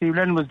of it. Steve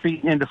Lennon was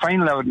beaten in the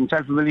final of it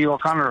himself and Willie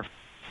O'Connor,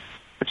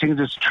 I think it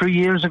was 3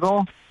 years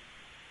ago.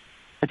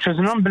 It was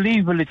an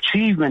unbelievable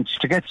achievement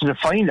to get to the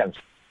final.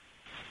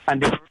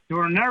 And they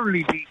were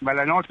narrowly beaten. Well,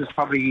 I know it was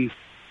probably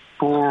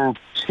 4-2,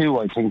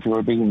 I think they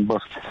were beaten,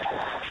 but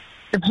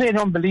they played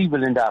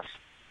unbelievable in that.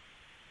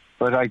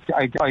 But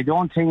I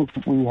don't think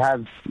we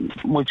have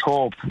much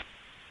hope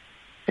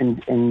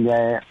in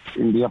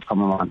the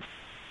upcoming one.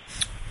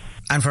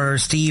 And for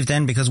Steve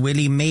then, because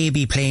Willie may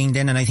be playing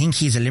then, and I think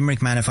he's a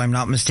Limerick man if I'm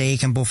not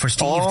mistaken, but for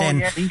Steve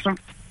he's from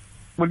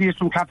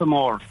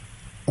Cappamore.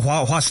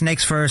 What's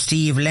next for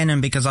Steve Lennon?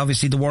 Because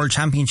obviously the World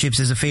Championships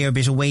is a fair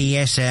bit away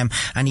yet, and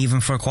even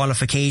for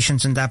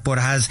qualifications and that, but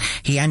has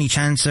he any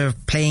chance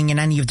of playing in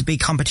any of the big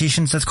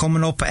competitions that's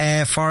coming up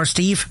for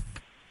Steve?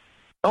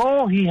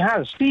 Oh, he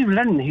has. Steve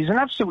Lennon, he's an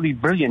absolutely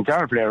brilliant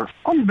dart player.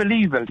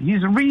 Unbelievable.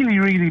 He's really,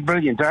 really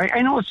brilliant.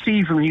 I know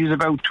Steve when he was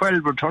about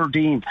 12 or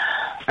 13,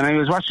 and I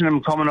was watching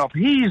him coming up.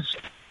 He's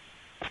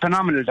a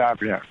phenomenal dart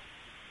player.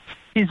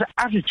 His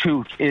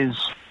attitude is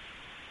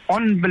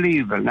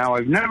unbelievable. Now,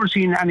 I've never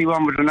seen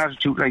anyone with an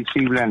attitude like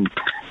Steve Lennon.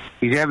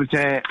 He's able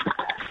to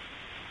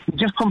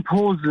just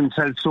compose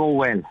himself so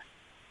well.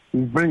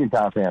 He's brilliant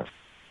out there.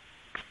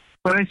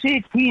 But I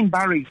say Keane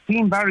Barry.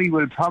 Keane Barry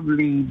will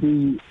probably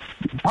be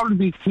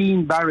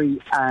Keane Barry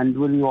and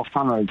Willie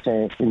O'Connor, I'd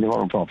say, in the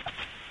World Cup.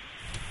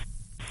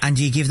 And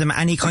do you give them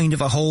any kind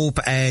of a hope,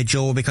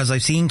 Joe? Because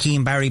I've seen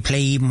Keane Barry play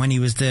even when he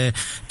was the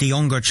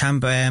younger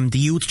champion, the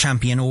youth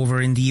champion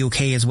over in the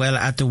UK as well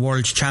at the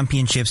World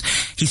Championships.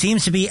 He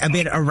seems to be a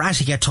bit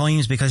erratic at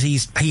times because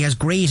he has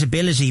great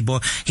ability,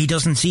 but he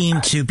doesn't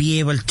seem to be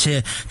able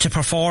to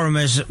perform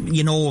as,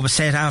 you know,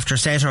 set after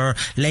set or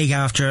leg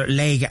after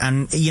leg.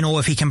 And, you know,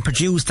 if he can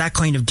produce that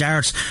kind of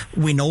darts,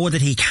 we know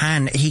that he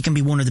can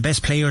be one of the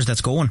best players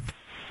that's going.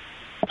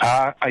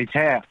 I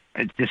tell you.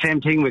 The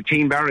same thing with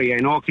Keane Barry. I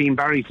know Keane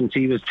Barry since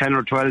he was 10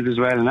 or 12 as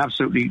well, an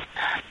absolutely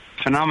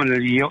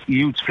phenomenal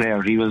youth player.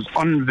 He was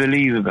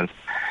unbelievable.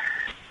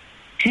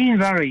 Keane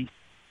Barry,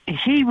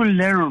 he will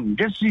learn.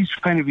 This is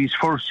kind of his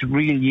first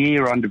real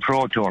year on the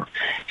Pro Tour.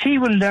 He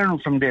will learn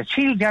from this.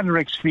 He'll gather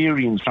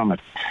experience from it.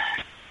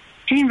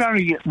 Keane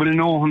Barry will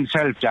know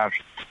himself that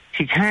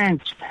he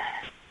can't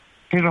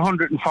hit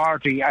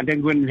 140 and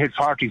then go in and hit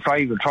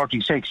 45 or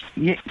 36.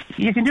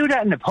 You can do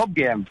that in a pub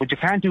game, but you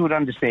can't do it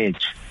on the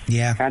stage.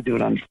 Yeah. Can't do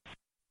it on...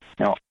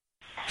 No.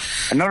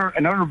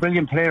 Another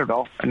brilliant player,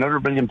 though. Another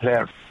brilliant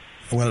player.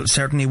 Well,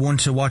 certainly one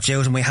to watch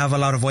out, and we have a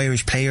lot of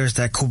Irish players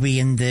that could be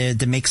in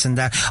the mix in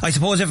that. I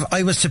suppose if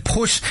I was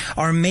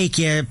to make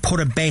you put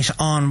a bet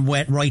on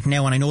right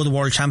now, and I know the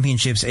World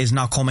Championships is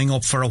not coming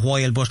up for a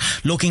while, but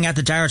looking at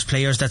the darts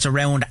players that's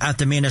around at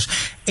the minute,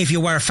 if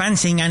you were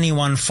fancying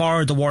anyone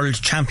for the World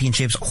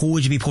Championships, who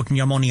would you be putting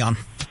your money on?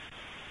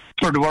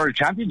 For the World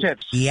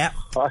Championships? Yeah.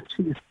 Oh,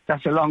 geez,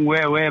 that's a long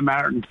way away,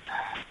 Martin.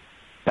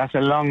 That's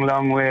a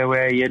long way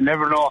away. You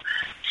never know.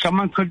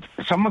 Someone could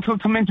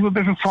come into a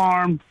bit of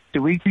form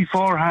the week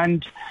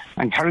beforehand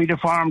and carry the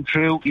form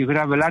through. You could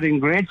have a lad in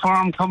great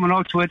form coming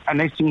out to it, and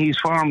next thing his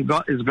form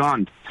is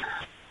gone.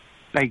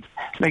 Like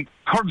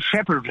Kurt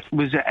Shepherd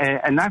was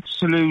an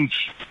absolute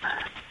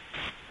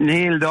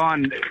nailed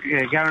on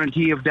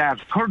guarantee of that.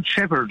 Kurt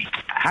Shepherd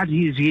had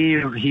his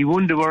year. He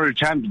won the World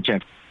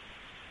Championship.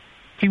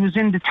 He was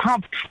in the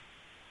top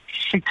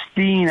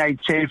 16, I'd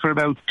say, for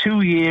about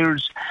 2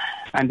 years,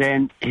 and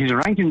then his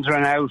rankings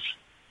ran out,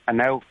 and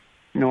now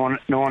no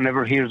one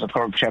ever hears of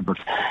Kurt Shepherd.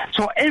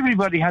 So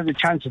everybody has a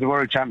chance at the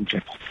World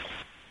Championship.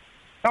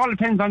 It all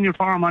depends on your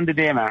form on the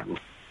day, Martin.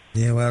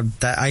 Yeah, well,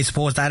 I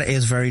suppose that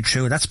is very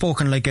true. That's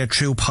spoken like a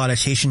true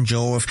politician,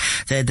 Joe.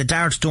 If the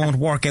darts don't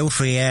work out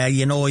for you,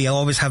 you know, you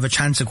always have a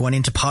chance of going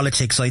into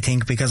politics, I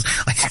think, because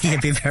I think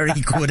you'd be very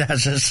good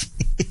at it.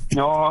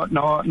 No,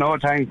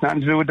 thanks.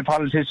 Nothing to do with the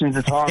politicians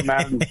at all,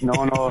 Martin.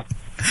 No.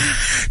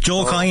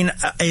 Joe Coyne,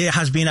 it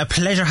has been a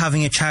pleasure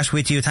having a chat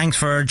with you. Thanks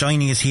for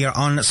joining us here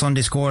on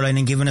Sunday Scoreline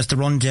and giving us the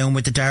rundown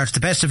with the darts. The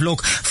best of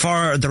luck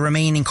for the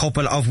remaining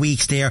couple of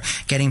weeks there,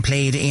 getting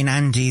played in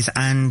Andes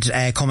and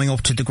coming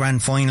up to the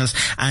grand finals.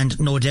 And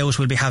no doubt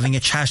we'll be having a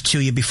chat to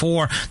you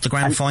before the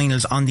grand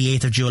finals on the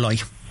 8th of July.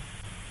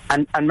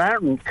 And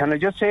Martin, can I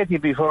just say to you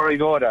before I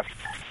go that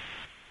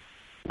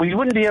we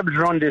wouldn't be able to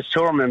run this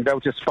tournament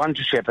without a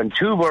sponsorship, and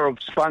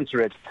Tuborg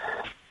sponsor it.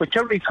 But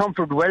Jerry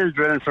Comfort Well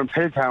Drilling from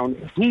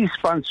Tailteann, he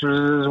sponsors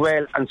it as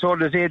well, and so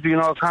does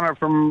Adrian O'Connor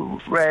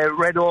from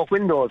Red Oak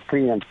Windows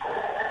Cleaning.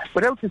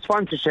 Without the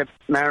sponsorship,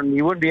 Martin,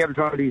 you wouldn't be able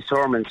to run these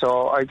tournaments.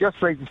 So I'd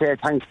just like to say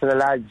thanks to the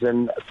lads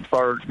and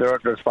for their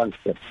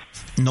sponsorship.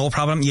 No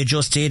problem, you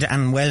just did,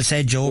 and well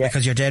said, Joe,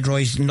 because you're dead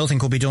right. Nothing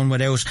could be done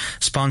without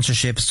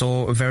sponsorship,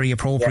 so very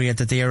appropriate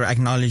that they are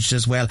acknowledged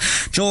as well.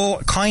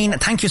 Joe Coyne,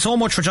 thank you so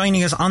much for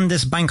joining us on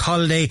this bank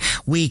holiday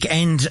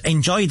weekend.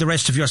 Enjoy the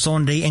rest of your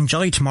Sunday,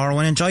 enjoy tomorrow,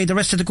 and enjoy the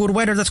rest of the good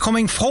weather that's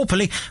coming,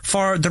 hopefully,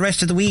 for the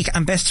rest of the week,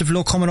 and best of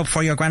luck coming up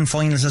for your grand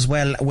finals as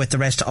well with the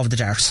rest of the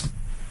darts.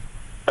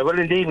 I will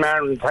indeed,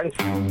 Martin. Thanks.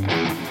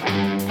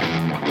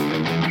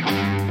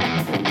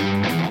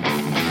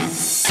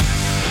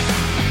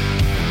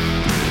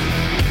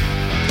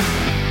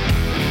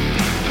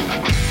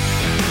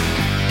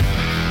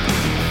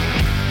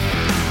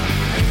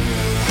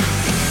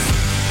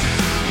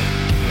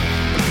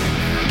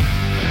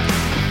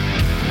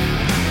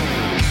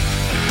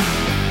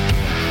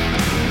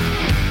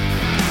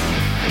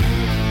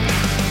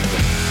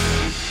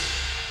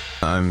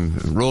 I'm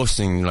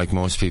roasting like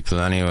most people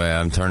anyway.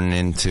 I'm turning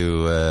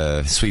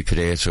into sweet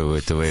potato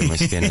with the way my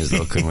skin is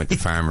looking with the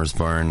farmer's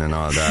burn and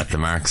all that. The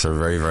marks are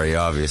very, very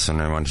obvious,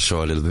 and I want to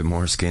show a little bit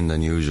more skin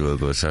than usual,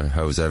 but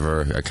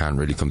however, I can't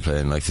really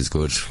complain. Life is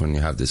good when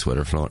you have this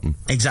weather floating.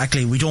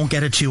 Exactly, we don't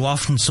get it too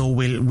often, so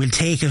we'll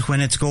take it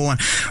when it's going.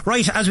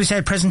 Right, as we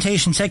said,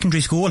 Presentation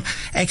Secondary School,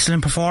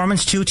 excellent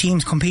performance, 2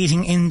 teams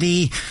competing in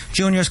the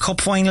Juniors Cup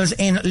finals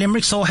in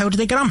Limerick. So how did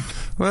they get on?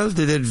 Well,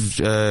 they did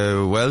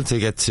well to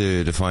get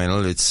to the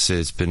final.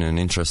 It's been an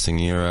interesting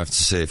year, I have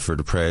to say, for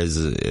the Pres,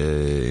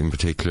 in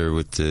particular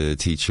with the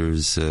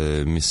teachers,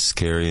 Miss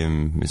Carey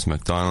and Miss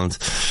MacDonald.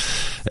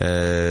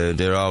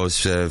 They're always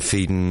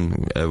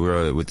feeding,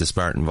 we're with the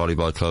Spartan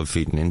Volleyball Club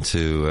feeding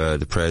into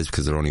the Pres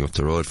because they're only up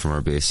the road from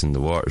our base in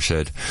the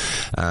watershed,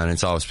 and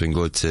it's always been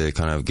good to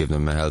kind of give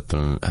them a help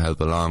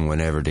along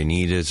whenever they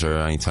need it, or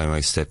anytime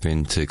I step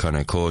in to kind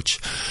of coach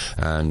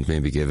and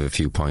maybe give a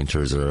few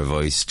pointers or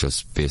advice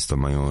just based on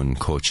my own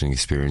coaching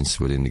experience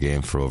within the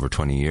game for over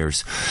 20 years.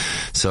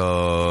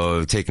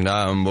 So taking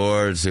that on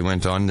board, they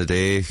went on the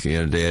day,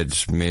 they had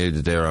made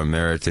their own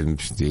merit.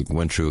 They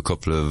went through a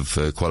couple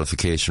of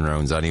qualification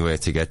rounds anyway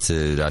to get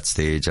to that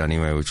stage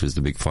anyway, which was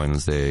the big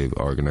finals they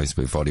organised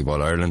by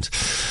Volleyball Ireland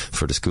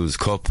for the Schools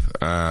Cup.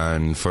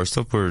 And first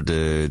up were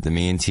the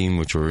main team,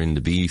 which were in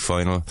the B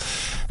final,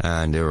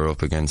 and they were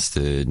up against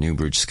the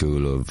Newbridge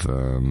School of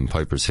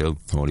Piper's Hill,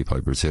 Holy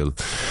Piper's Hill.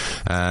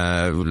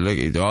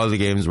 All the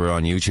games were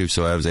on YouTube,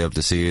 so I was able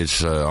to see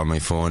it on my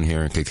phone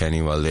here in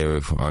Kilkenny while they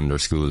were on their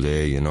school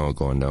day,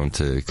 going down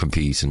to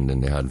compete. And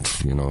then they had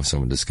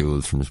some of the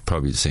schools from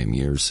probably the same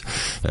years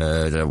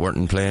that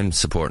weren't playing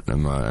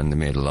supporting them, and they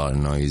made a lot of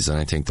noise, and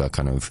I think that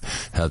kind of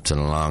helped it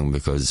along,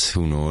 because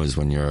who knows,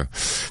 when you're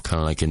kind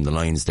of like in the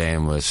Lions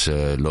Den with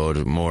a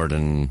load more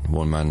than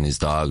one man and his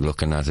dog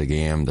looking at a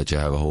game, that you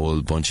have a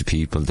whole bunch of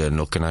people then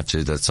looking at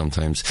you, that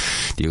sometimes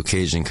the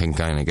occasion can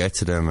kind of get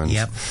to them. And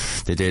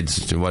they did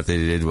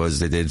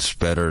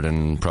better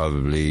than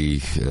probably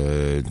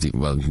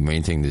the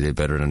main thing, they did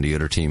better than the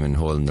other team in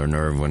holding their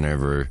nerve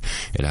whenever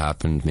it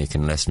happened,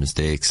 making less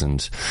mistakes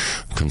and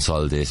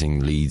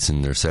consolidating leads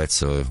in their sets.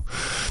 So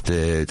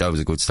that was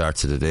a good start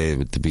to the day,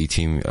 with the B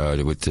team,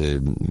 with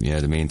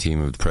the main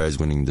team of the Prez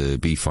winning the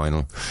B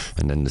final,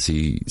 and then the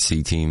C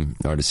team,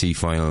 or the C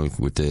final,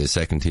 with the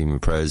second team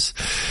of Prez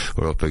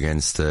were up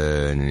against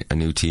a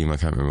new team. I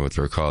can't remember what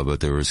they were called, but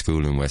they were a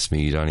school in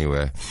Westmeath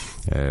anyway,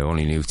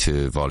 only new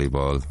to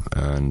volleyball,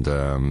 and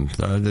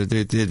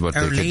they did what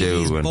Our they could do.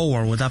 Ladies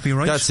Bower, would that be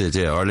right? That's it,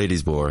 yeah, Our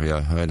Ladies Bower,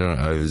 yeah.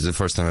 It was the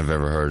first time I've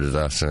ever heard of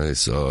that,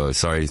 so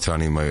sorry to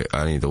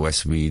any of the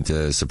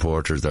Westmeath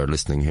supporters that are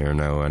listening here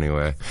now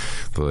anyway,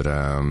 but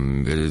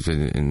it is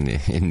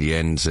in the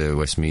end,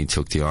 Westmeath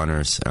took the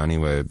honours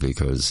anyway,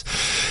 because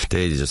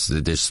they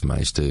just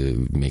managed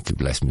to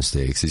make less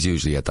mistakes. It's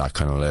usually at that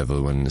kind of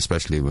level,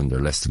 especially when they're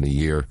less than a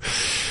year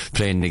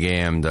playing the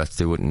game, that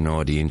they wouldn't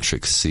know the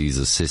intricacies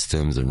of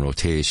systems and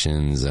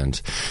rotations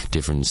and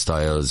different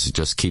styles,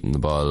 just keeping the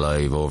ball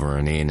alive over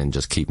and in, and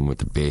just keeping with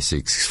the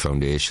basics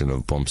foundation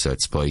of bump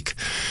set spike.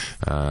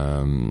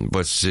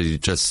 But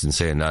just in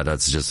saying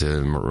that's just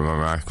a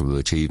remarkable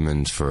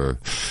achievement for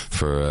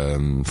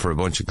a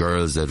bunch of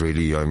girls that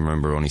really, I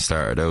remember, only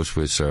started out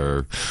with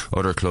our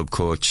other club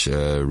coach,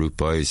 Ruth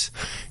Boys,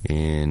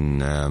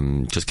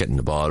 in just getting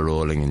the ball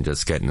rolling and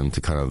just getting them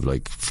to kind of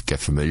like get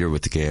familiar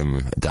with the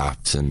game,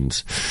 adapt,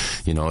 and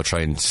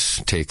try and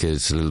take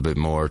it a little bit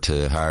more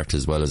to heart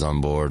as well as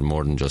on board,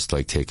 more than just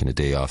like taking a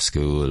day off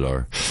school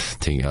or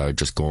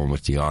just going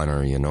with the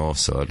honour,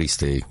 so at least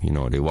they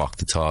walked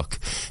the talk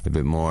a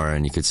bit more,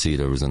 and you could see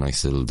there was a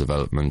nice little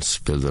development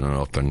building it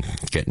up, and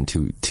getting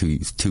two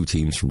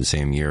teams from the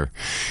same year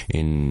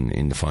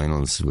in the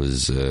finals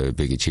was a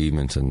big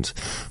achievement, and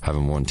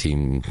having one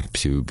team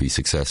to be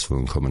successful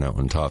and coming out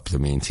on top, the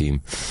main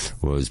team,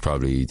 was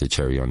probably the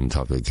cherry on the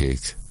top of the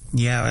cake.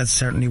 Yeah, it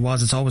certainly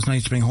was. It's always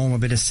nice to bring home a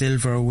bit of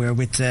silver where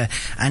with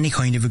any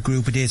kind of a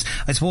group it is.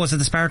 I suppose at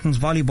the Spartans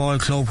Volleyball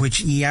Club,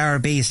 which ye are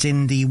based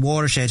in the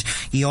Watershed,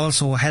 ye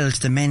also held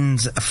the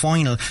men's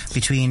final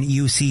between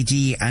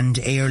UCD and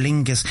Aer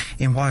Lingus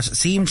in what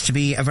seemed to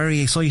be a very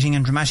exciting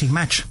and dramatic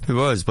match. It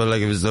was,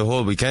 but it was the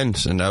whole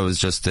weekend, and that was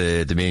just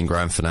the main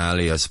grand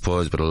finale, I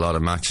suppose, but a lot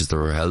of matches that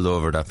were held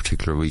over that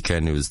particular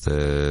weekend. It was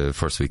the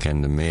first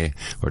weekend in May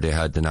where they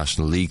had the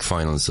National League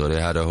finals, so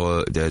they had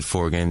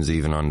 4 games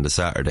even on the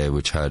Saturday,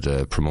 which had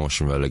a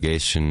promotion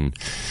relegation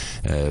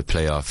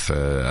playoff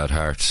at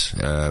heart,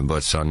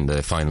 but on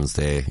the finals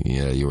day,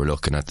 you were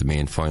looking at the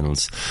main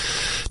finals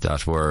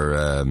that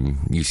were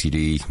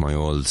UCD, my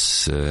old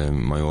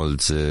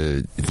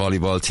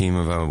volleyball team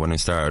of when I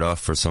started off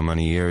for so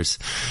many years,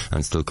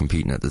 and still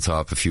competing at the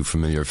top. A few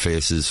familiar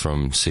faces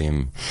from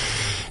same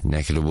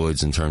neck of the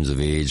woods in terms of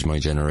age, my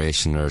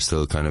generation, are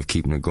still kind of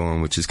keeping it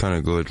going, which is kind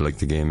of good. Like,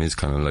 the game is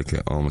kind of like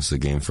almost a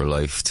game for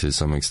life to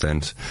some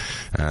extent,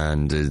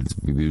 and it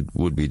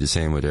would be the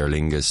same with Aer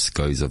Lingus,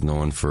 guys I've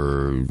known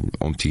for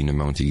umpteen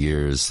amount of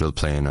years, still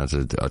playing at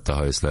the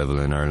highest level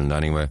in Ireland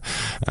anyway.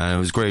 And it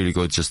was really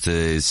good just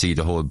to see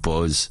the whole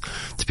buzz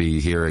to be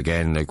here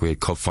again. Like, we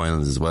had cup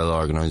finals as well,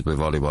 organised by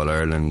Volleyball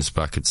Ireland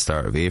back at the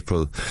start of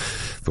April,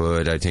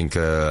 but I think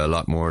a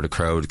lot more of the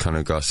crowd kind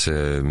of got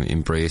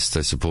embraced,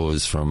 I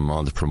suppose, from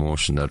all the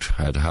promotion that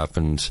had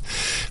happened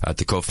at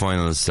the cup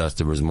finals, that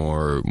there was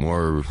more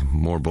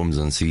bums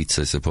on seats,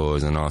 I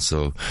suppose. And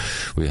also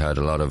we had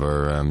a lot of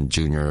our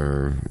junior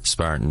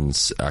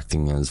Spartans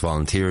acting as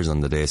volunteers on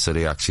the day, so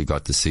they actually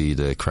got to see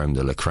the creme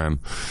de la creme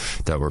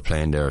that were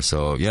playing there.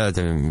 So yeah,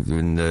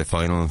 in the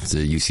final,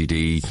 the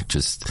UCD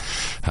just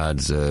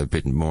had a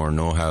bit more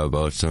know-how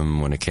about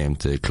them when it came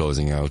to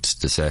closing out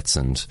the sets,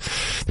 and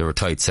they were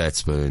tight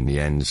sets, but in the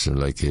end,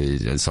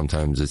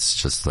 sometimes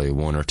it's just like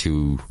 1 or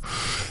 2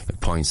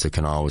 points that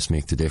can always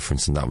make the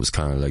difference, and that was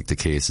kind of like the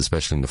case,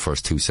 especially in the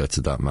first 2 sets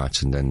of that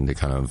match. And then they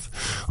kind of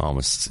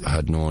almost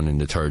had known in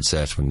the third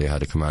set, when they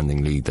had a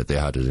commanding lead, that they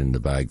had it in the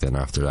bag then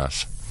after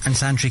that. And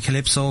Santry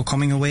Calypso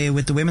coming away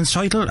with the women's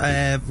title,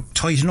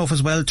 tight enough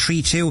as well,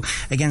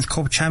 3-2 against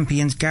Cup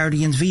champions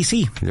Guardians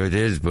VC. They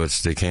did, but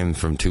they came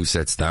from 2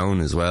 sets down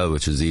as well,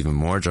 which was even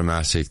more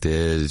dramatic. How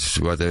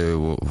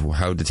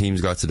the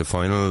teams got to the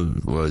final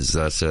was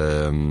that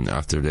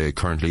after they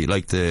currently,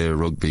 like the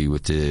rugby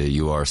with the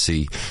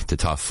URC, the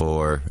top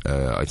 4,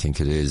 I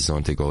think it is,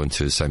 don't they go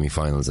into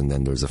semi-finals and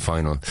then there's a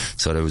final.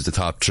 So there was the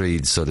top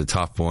 3, so the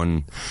top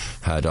 1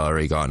 had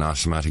already got an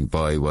automatic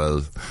bye.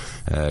 Well,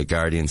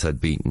 Guardians had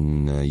beaten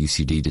beaten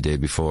UCD the day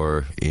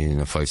before in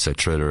a 5-set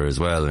thriller as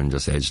well, and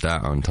just edged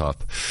that on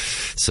top.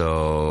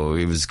 So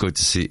it was good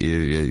to see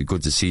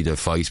the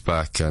fight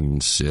back,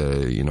 and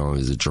it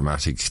was a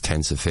dramatic,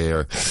 tense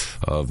affair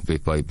of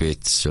bit by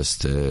bit,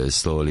 just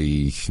slowly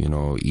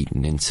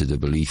eating into the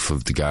belief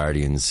of the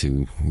Guardians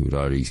who'd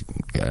already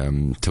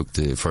took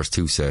the first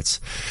 2 sets,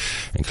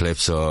 and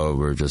Calypso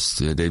were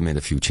they made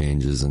a few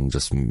changes and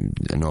just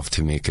enough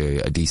to make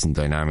a decent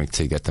dynamic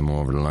to get them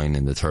over the line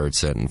in the 3rd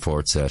set and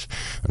 4th set.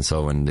 And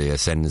so when the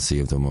ascendancy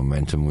of the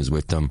momentum was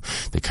with them,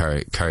 they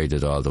carried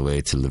it all the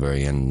way till the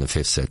very end, the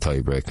 5th set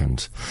tiebreak,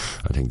 and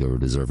I think they were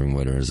deserving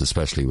winners,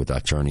 especially with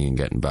that journey and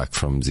getting back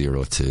from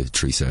 0 to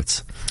 3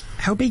 sets.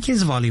 How big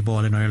is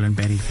volleyball in Ireland,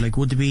 Betty?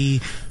 Would there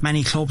be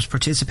many clubs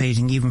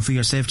participating, even for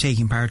yourself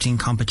taking part in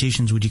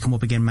competitions? Would you come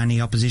up against many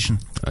opposition?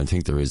 I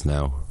think there is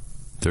now.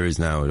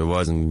 There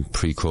wasn't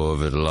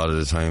pre-COVID. A lot of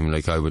the time,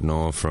 I would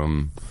know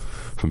from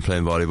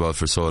playing volleyball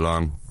for so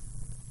long,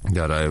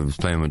 that I was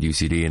playing with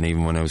UCD, and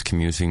even when I was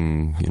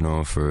commuting,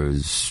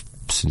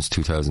 since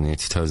 2008,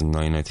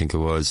 2009 I think it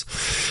was,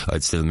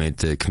 I'd still made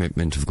the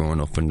commitment of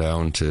going up and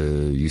down to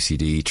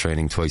UCD,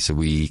 training twice a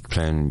week,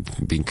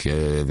 being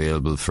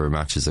available for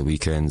matches at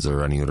weekends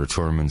or any other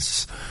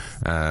tournaments.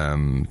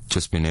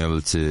 Just being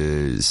able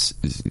to,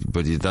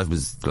 but that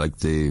was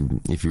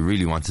if you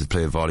really wanted to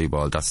play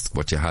volleyball, that's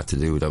what you had to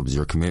do. That was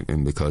your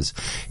commitment, because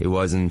it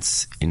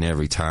wasn't in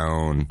every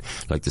town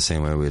like the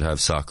same way we'd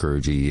have soccer or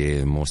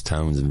GEA in most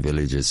towns and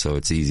villages, so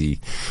it's easy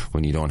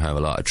when you don't have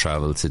a lot of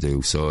travel to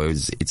do. So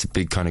it's a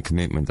big kind of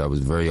commitment that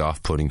was very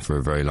off-putting for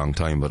a very long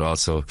time. But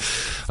also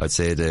I'd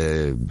say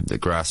the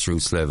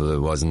grassroots level,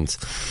 it wasn't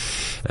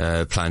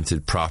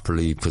planted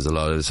properly, because a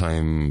lot of the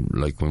time,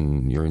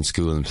 when you're in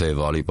school and play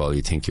volleyball,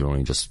 you think you're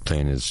only just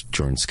playing it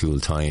during school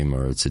time,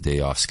 or it's a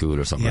day off school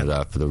or something like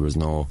that, but there was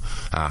no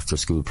after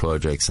school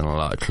projects, and a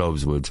lot of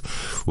clubs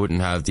wouldn't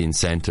have the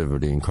incentive or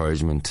the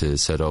encouragement to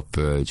set up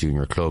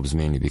junior clubs,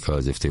 mainly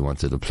because if they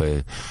wanted to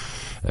play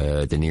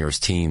the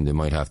nearest team, they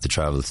might have to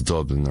travel to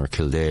Dublin or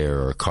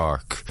Kildare or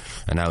Cork,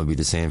 and that would be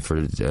the same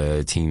for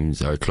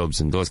teams or clubs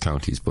in those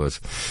counties. But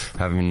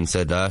having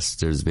said that,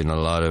 there's been a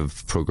lot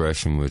of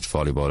progression with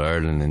Volleyball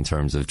Ireland in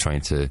terms of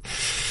trying to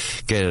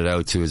get it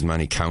out to as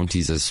many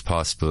counties as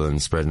possible and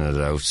spreading it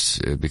out,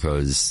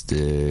 because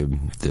the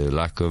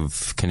lack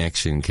of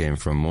connection came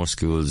from most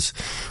schools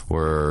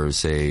were,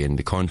 say, in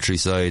the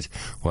countryside,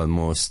 while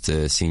most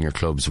senior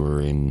clubs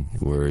were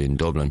in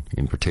Dublin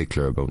in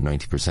particular, about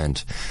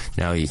 90%.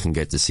 Now you can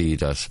get to see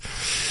that,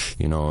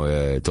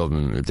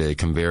 Dublin, the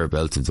conveyor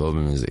belt of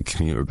Dublin, is a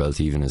commuter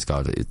belt even, has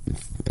got it.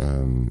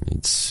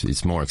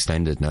 It's more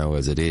extended now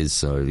as it is.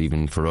 So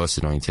even for us,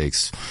 it only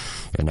takes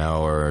an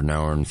hour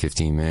and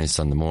 15 minutes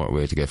on the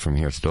motorway to get from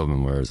here to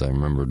Dublin, whereas I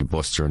remember the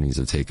bus journeys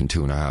have taken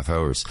 2.5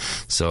 hours.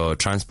 So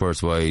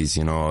transport wise,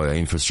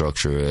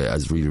 infrastructure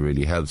has really,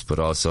 really helped, but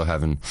also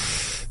having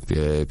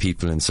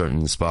people in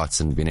certain spots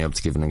and being able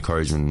to give an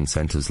encouragement and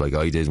incentives like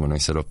I did when I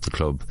set up the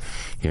club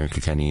here in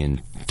Kilkenny in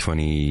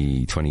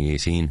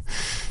 2018,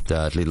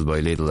 that little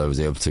by little I was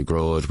able to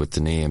grow it with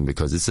the name,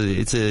 because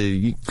it's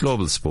a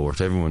global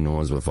sport. Everyone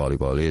knows what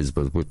volleyball is,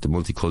 but with the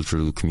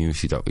multicultural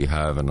community that we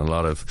have, and a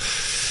lot of,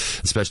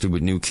 especially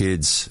with new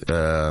kids,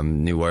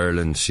 New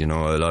Ireland,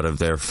 a lot of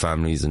their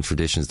families and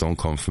traditions don't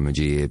come from a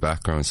GAA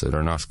background, so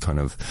they're not kind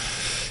of,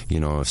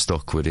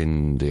 stuck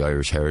within the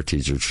Irish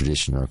heritage or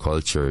tradition or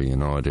culture.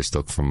 They're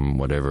stuck from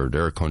whatever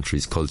their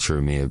country's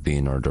culture may have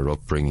been, or their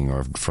upbringing,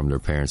 or from their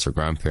parents or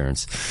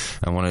grandparents.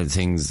 And one of the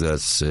things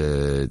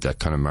that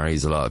kind of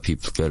marries a lot of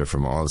people together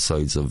from all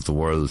sides of the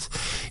world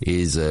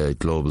is a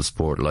global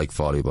sport like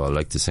volleyball,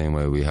 like the same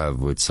way we have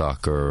with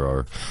soccer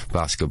or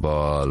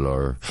basketball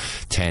or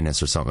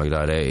tennis or something like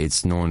that.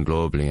 It's known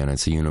globally, and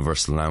it's a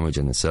universal language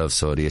in itself.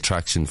 So the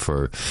attraction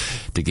for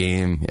the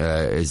game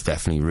is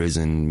definitely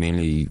risen,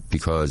 mainly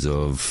because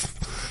of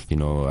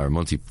our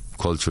multicultural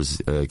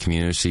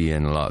community,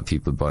 and a lot of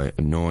people by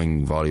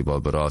knowing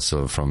volleyball, but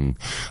also from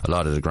a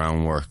lot of the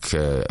groundwork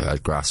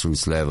at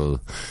grassroots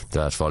level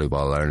that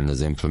Volleyball Ireland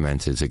has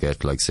implemented to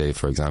get, say,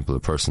 for example, a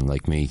person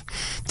like me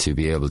to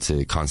be able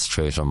to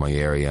concentrate on my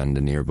area and the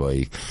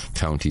nearby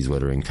counties,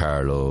 whether in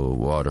Carlow,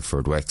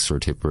 Waterford,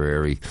 Wexford,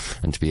 Tipperary,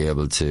 and to be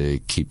able to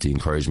keep the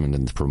encouragement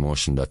and the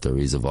promotion that there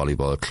is a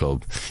volleyball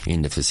club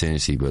in the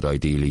vicinity. But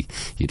ideally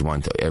you'd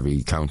want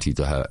every county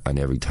to have, and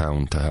every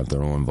town to have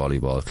their own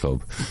volleyball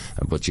club,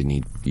 but you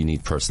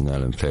need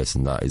personnel in place,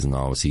 and that isn't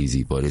always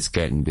easy, but it's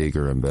getting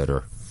bigger and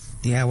better.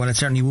 Yeah, well, it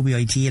certainly would be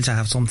ideal to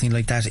have something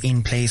like that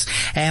in place.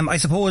 I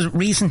suppose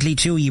recently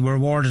too you were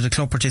awarded a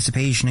Club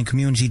Participation and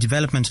Community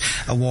Development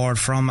Award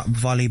from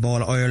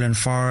Volleyball Ireland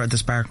for the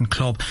Spartan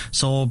Club.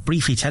 So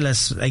briefly tell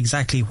us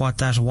exactly what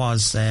that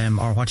was,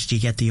 or what did you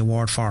get the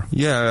award for?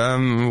 Yeah,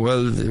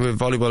 well,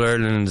 Volleyball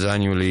Ireland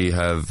annually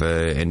have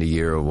end of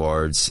year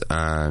awards,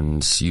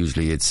 and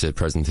usually it's a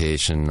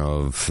presentation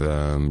of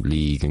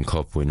league and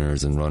cup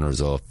winners and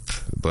runners up,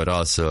 but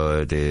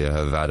also they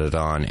have added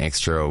on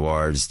extra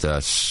awards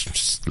that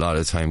a lot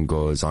of time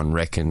goes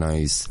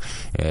unrecognised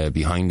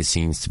behind the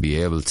scenes to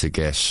be able to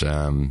get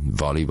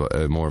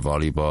more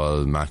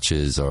volleyball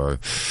matches or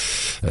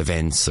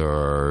events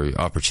or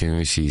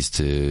opportunities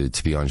to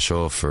be on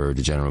show for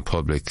the general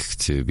public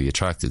to be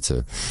attracted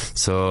to.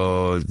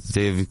 So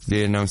they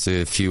announced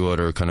a few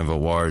other kind of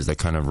awards that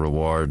kind of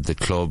reward the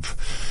club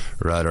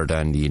rather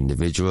than the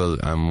individual.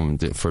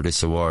 For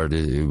this award,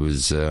 it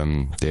was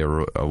they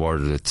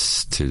awarded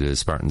it to the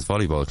Spartans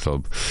Volleyball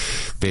Club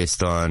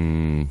based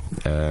on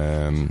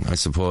I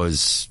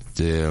suppose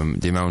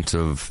the amount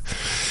of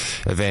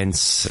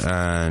events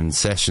and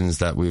sessions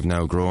that we've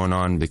now grown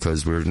on,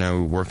 because we're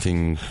now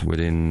working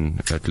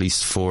within at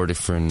least 4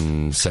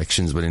 different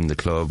sections within the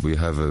club. We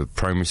have a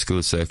primary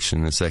school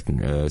section, a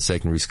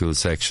secondary school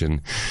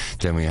section,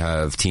 then we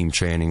have team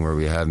training where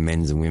we have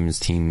men's and women's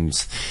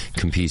teams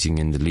competing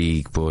in the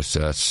league both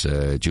at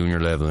junior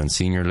level and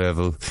senior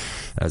level,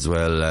 as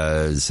well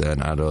as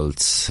an adult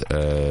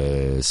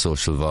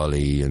social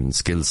volley and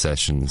skill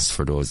sessions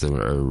for those that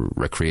are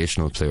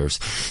recreational players.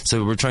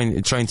 So we're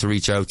trying to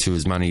reach out to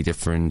as many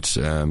different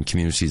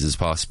communities as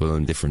possible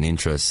and different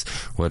interests,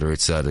 whether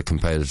it's at a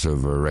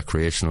competitive or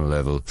recreational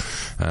level.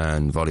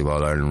 And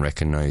Volleyball Ireland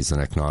recognised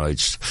and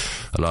acknowledged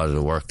a lot of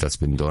the work that's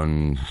been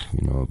done,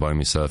 by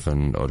myself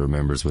and other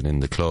members within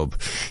the club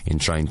in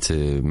trying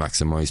to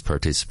maximise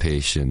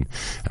participation,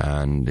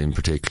 and in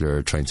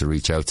particular trying to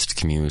reach out to the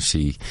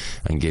community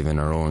and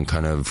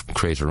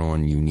create our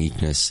own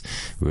uniqueness.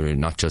 We're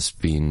not just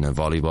being a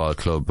volleyball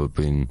club, but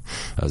being,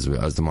 as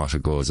the motto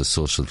goes, a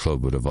social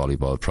club with a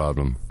volleyball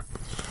problem.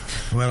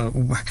 Well,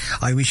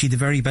 I wish you the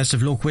very best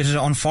of luck with it.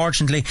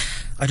 Unfortunately,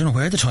 I don't know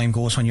where the time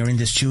goes when you're in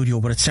the studio,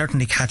 but it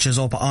certainly catches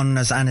up on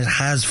us, and it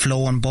has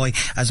flown by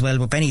as well.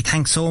 But Benny,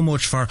 thanks so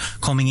much for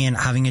coming in,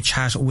 having a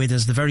chat with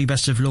us. The very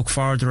best of luck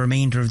for the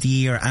remainder of the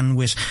year and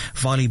with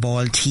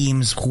volleyball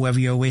teams, whoever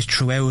you're with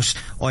throughout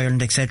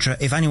Ireland, etc.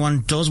 If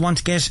anyone does want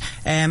to get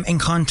in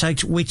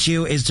contact with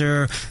you, is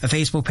there a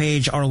Facebook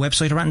page or a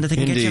website around that they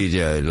can get you? Indeed,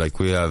 yeah. Like,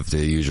 we have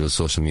the usual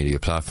social media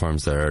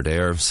platforms that are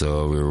there.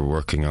 So we were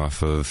working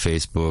off of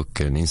Facebook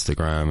and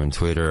Instagram and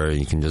Twitter.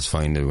 You can just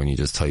find it when you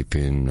just type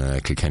in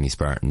Kilkenny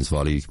Spartans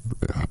Volley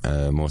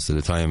most of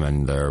the time,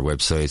 and our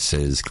website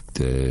is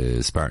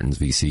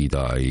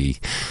spartansvc.ie.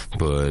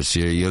 But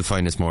you'll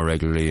find us more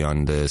regularly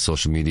on the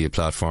social media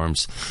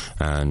platforms,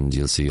 and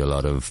you'll see a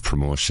lot of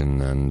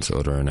promotion and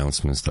other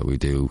announcements that we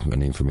do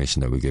and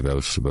information that we give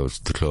out about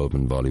the club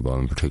and volleyball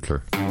in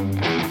particular.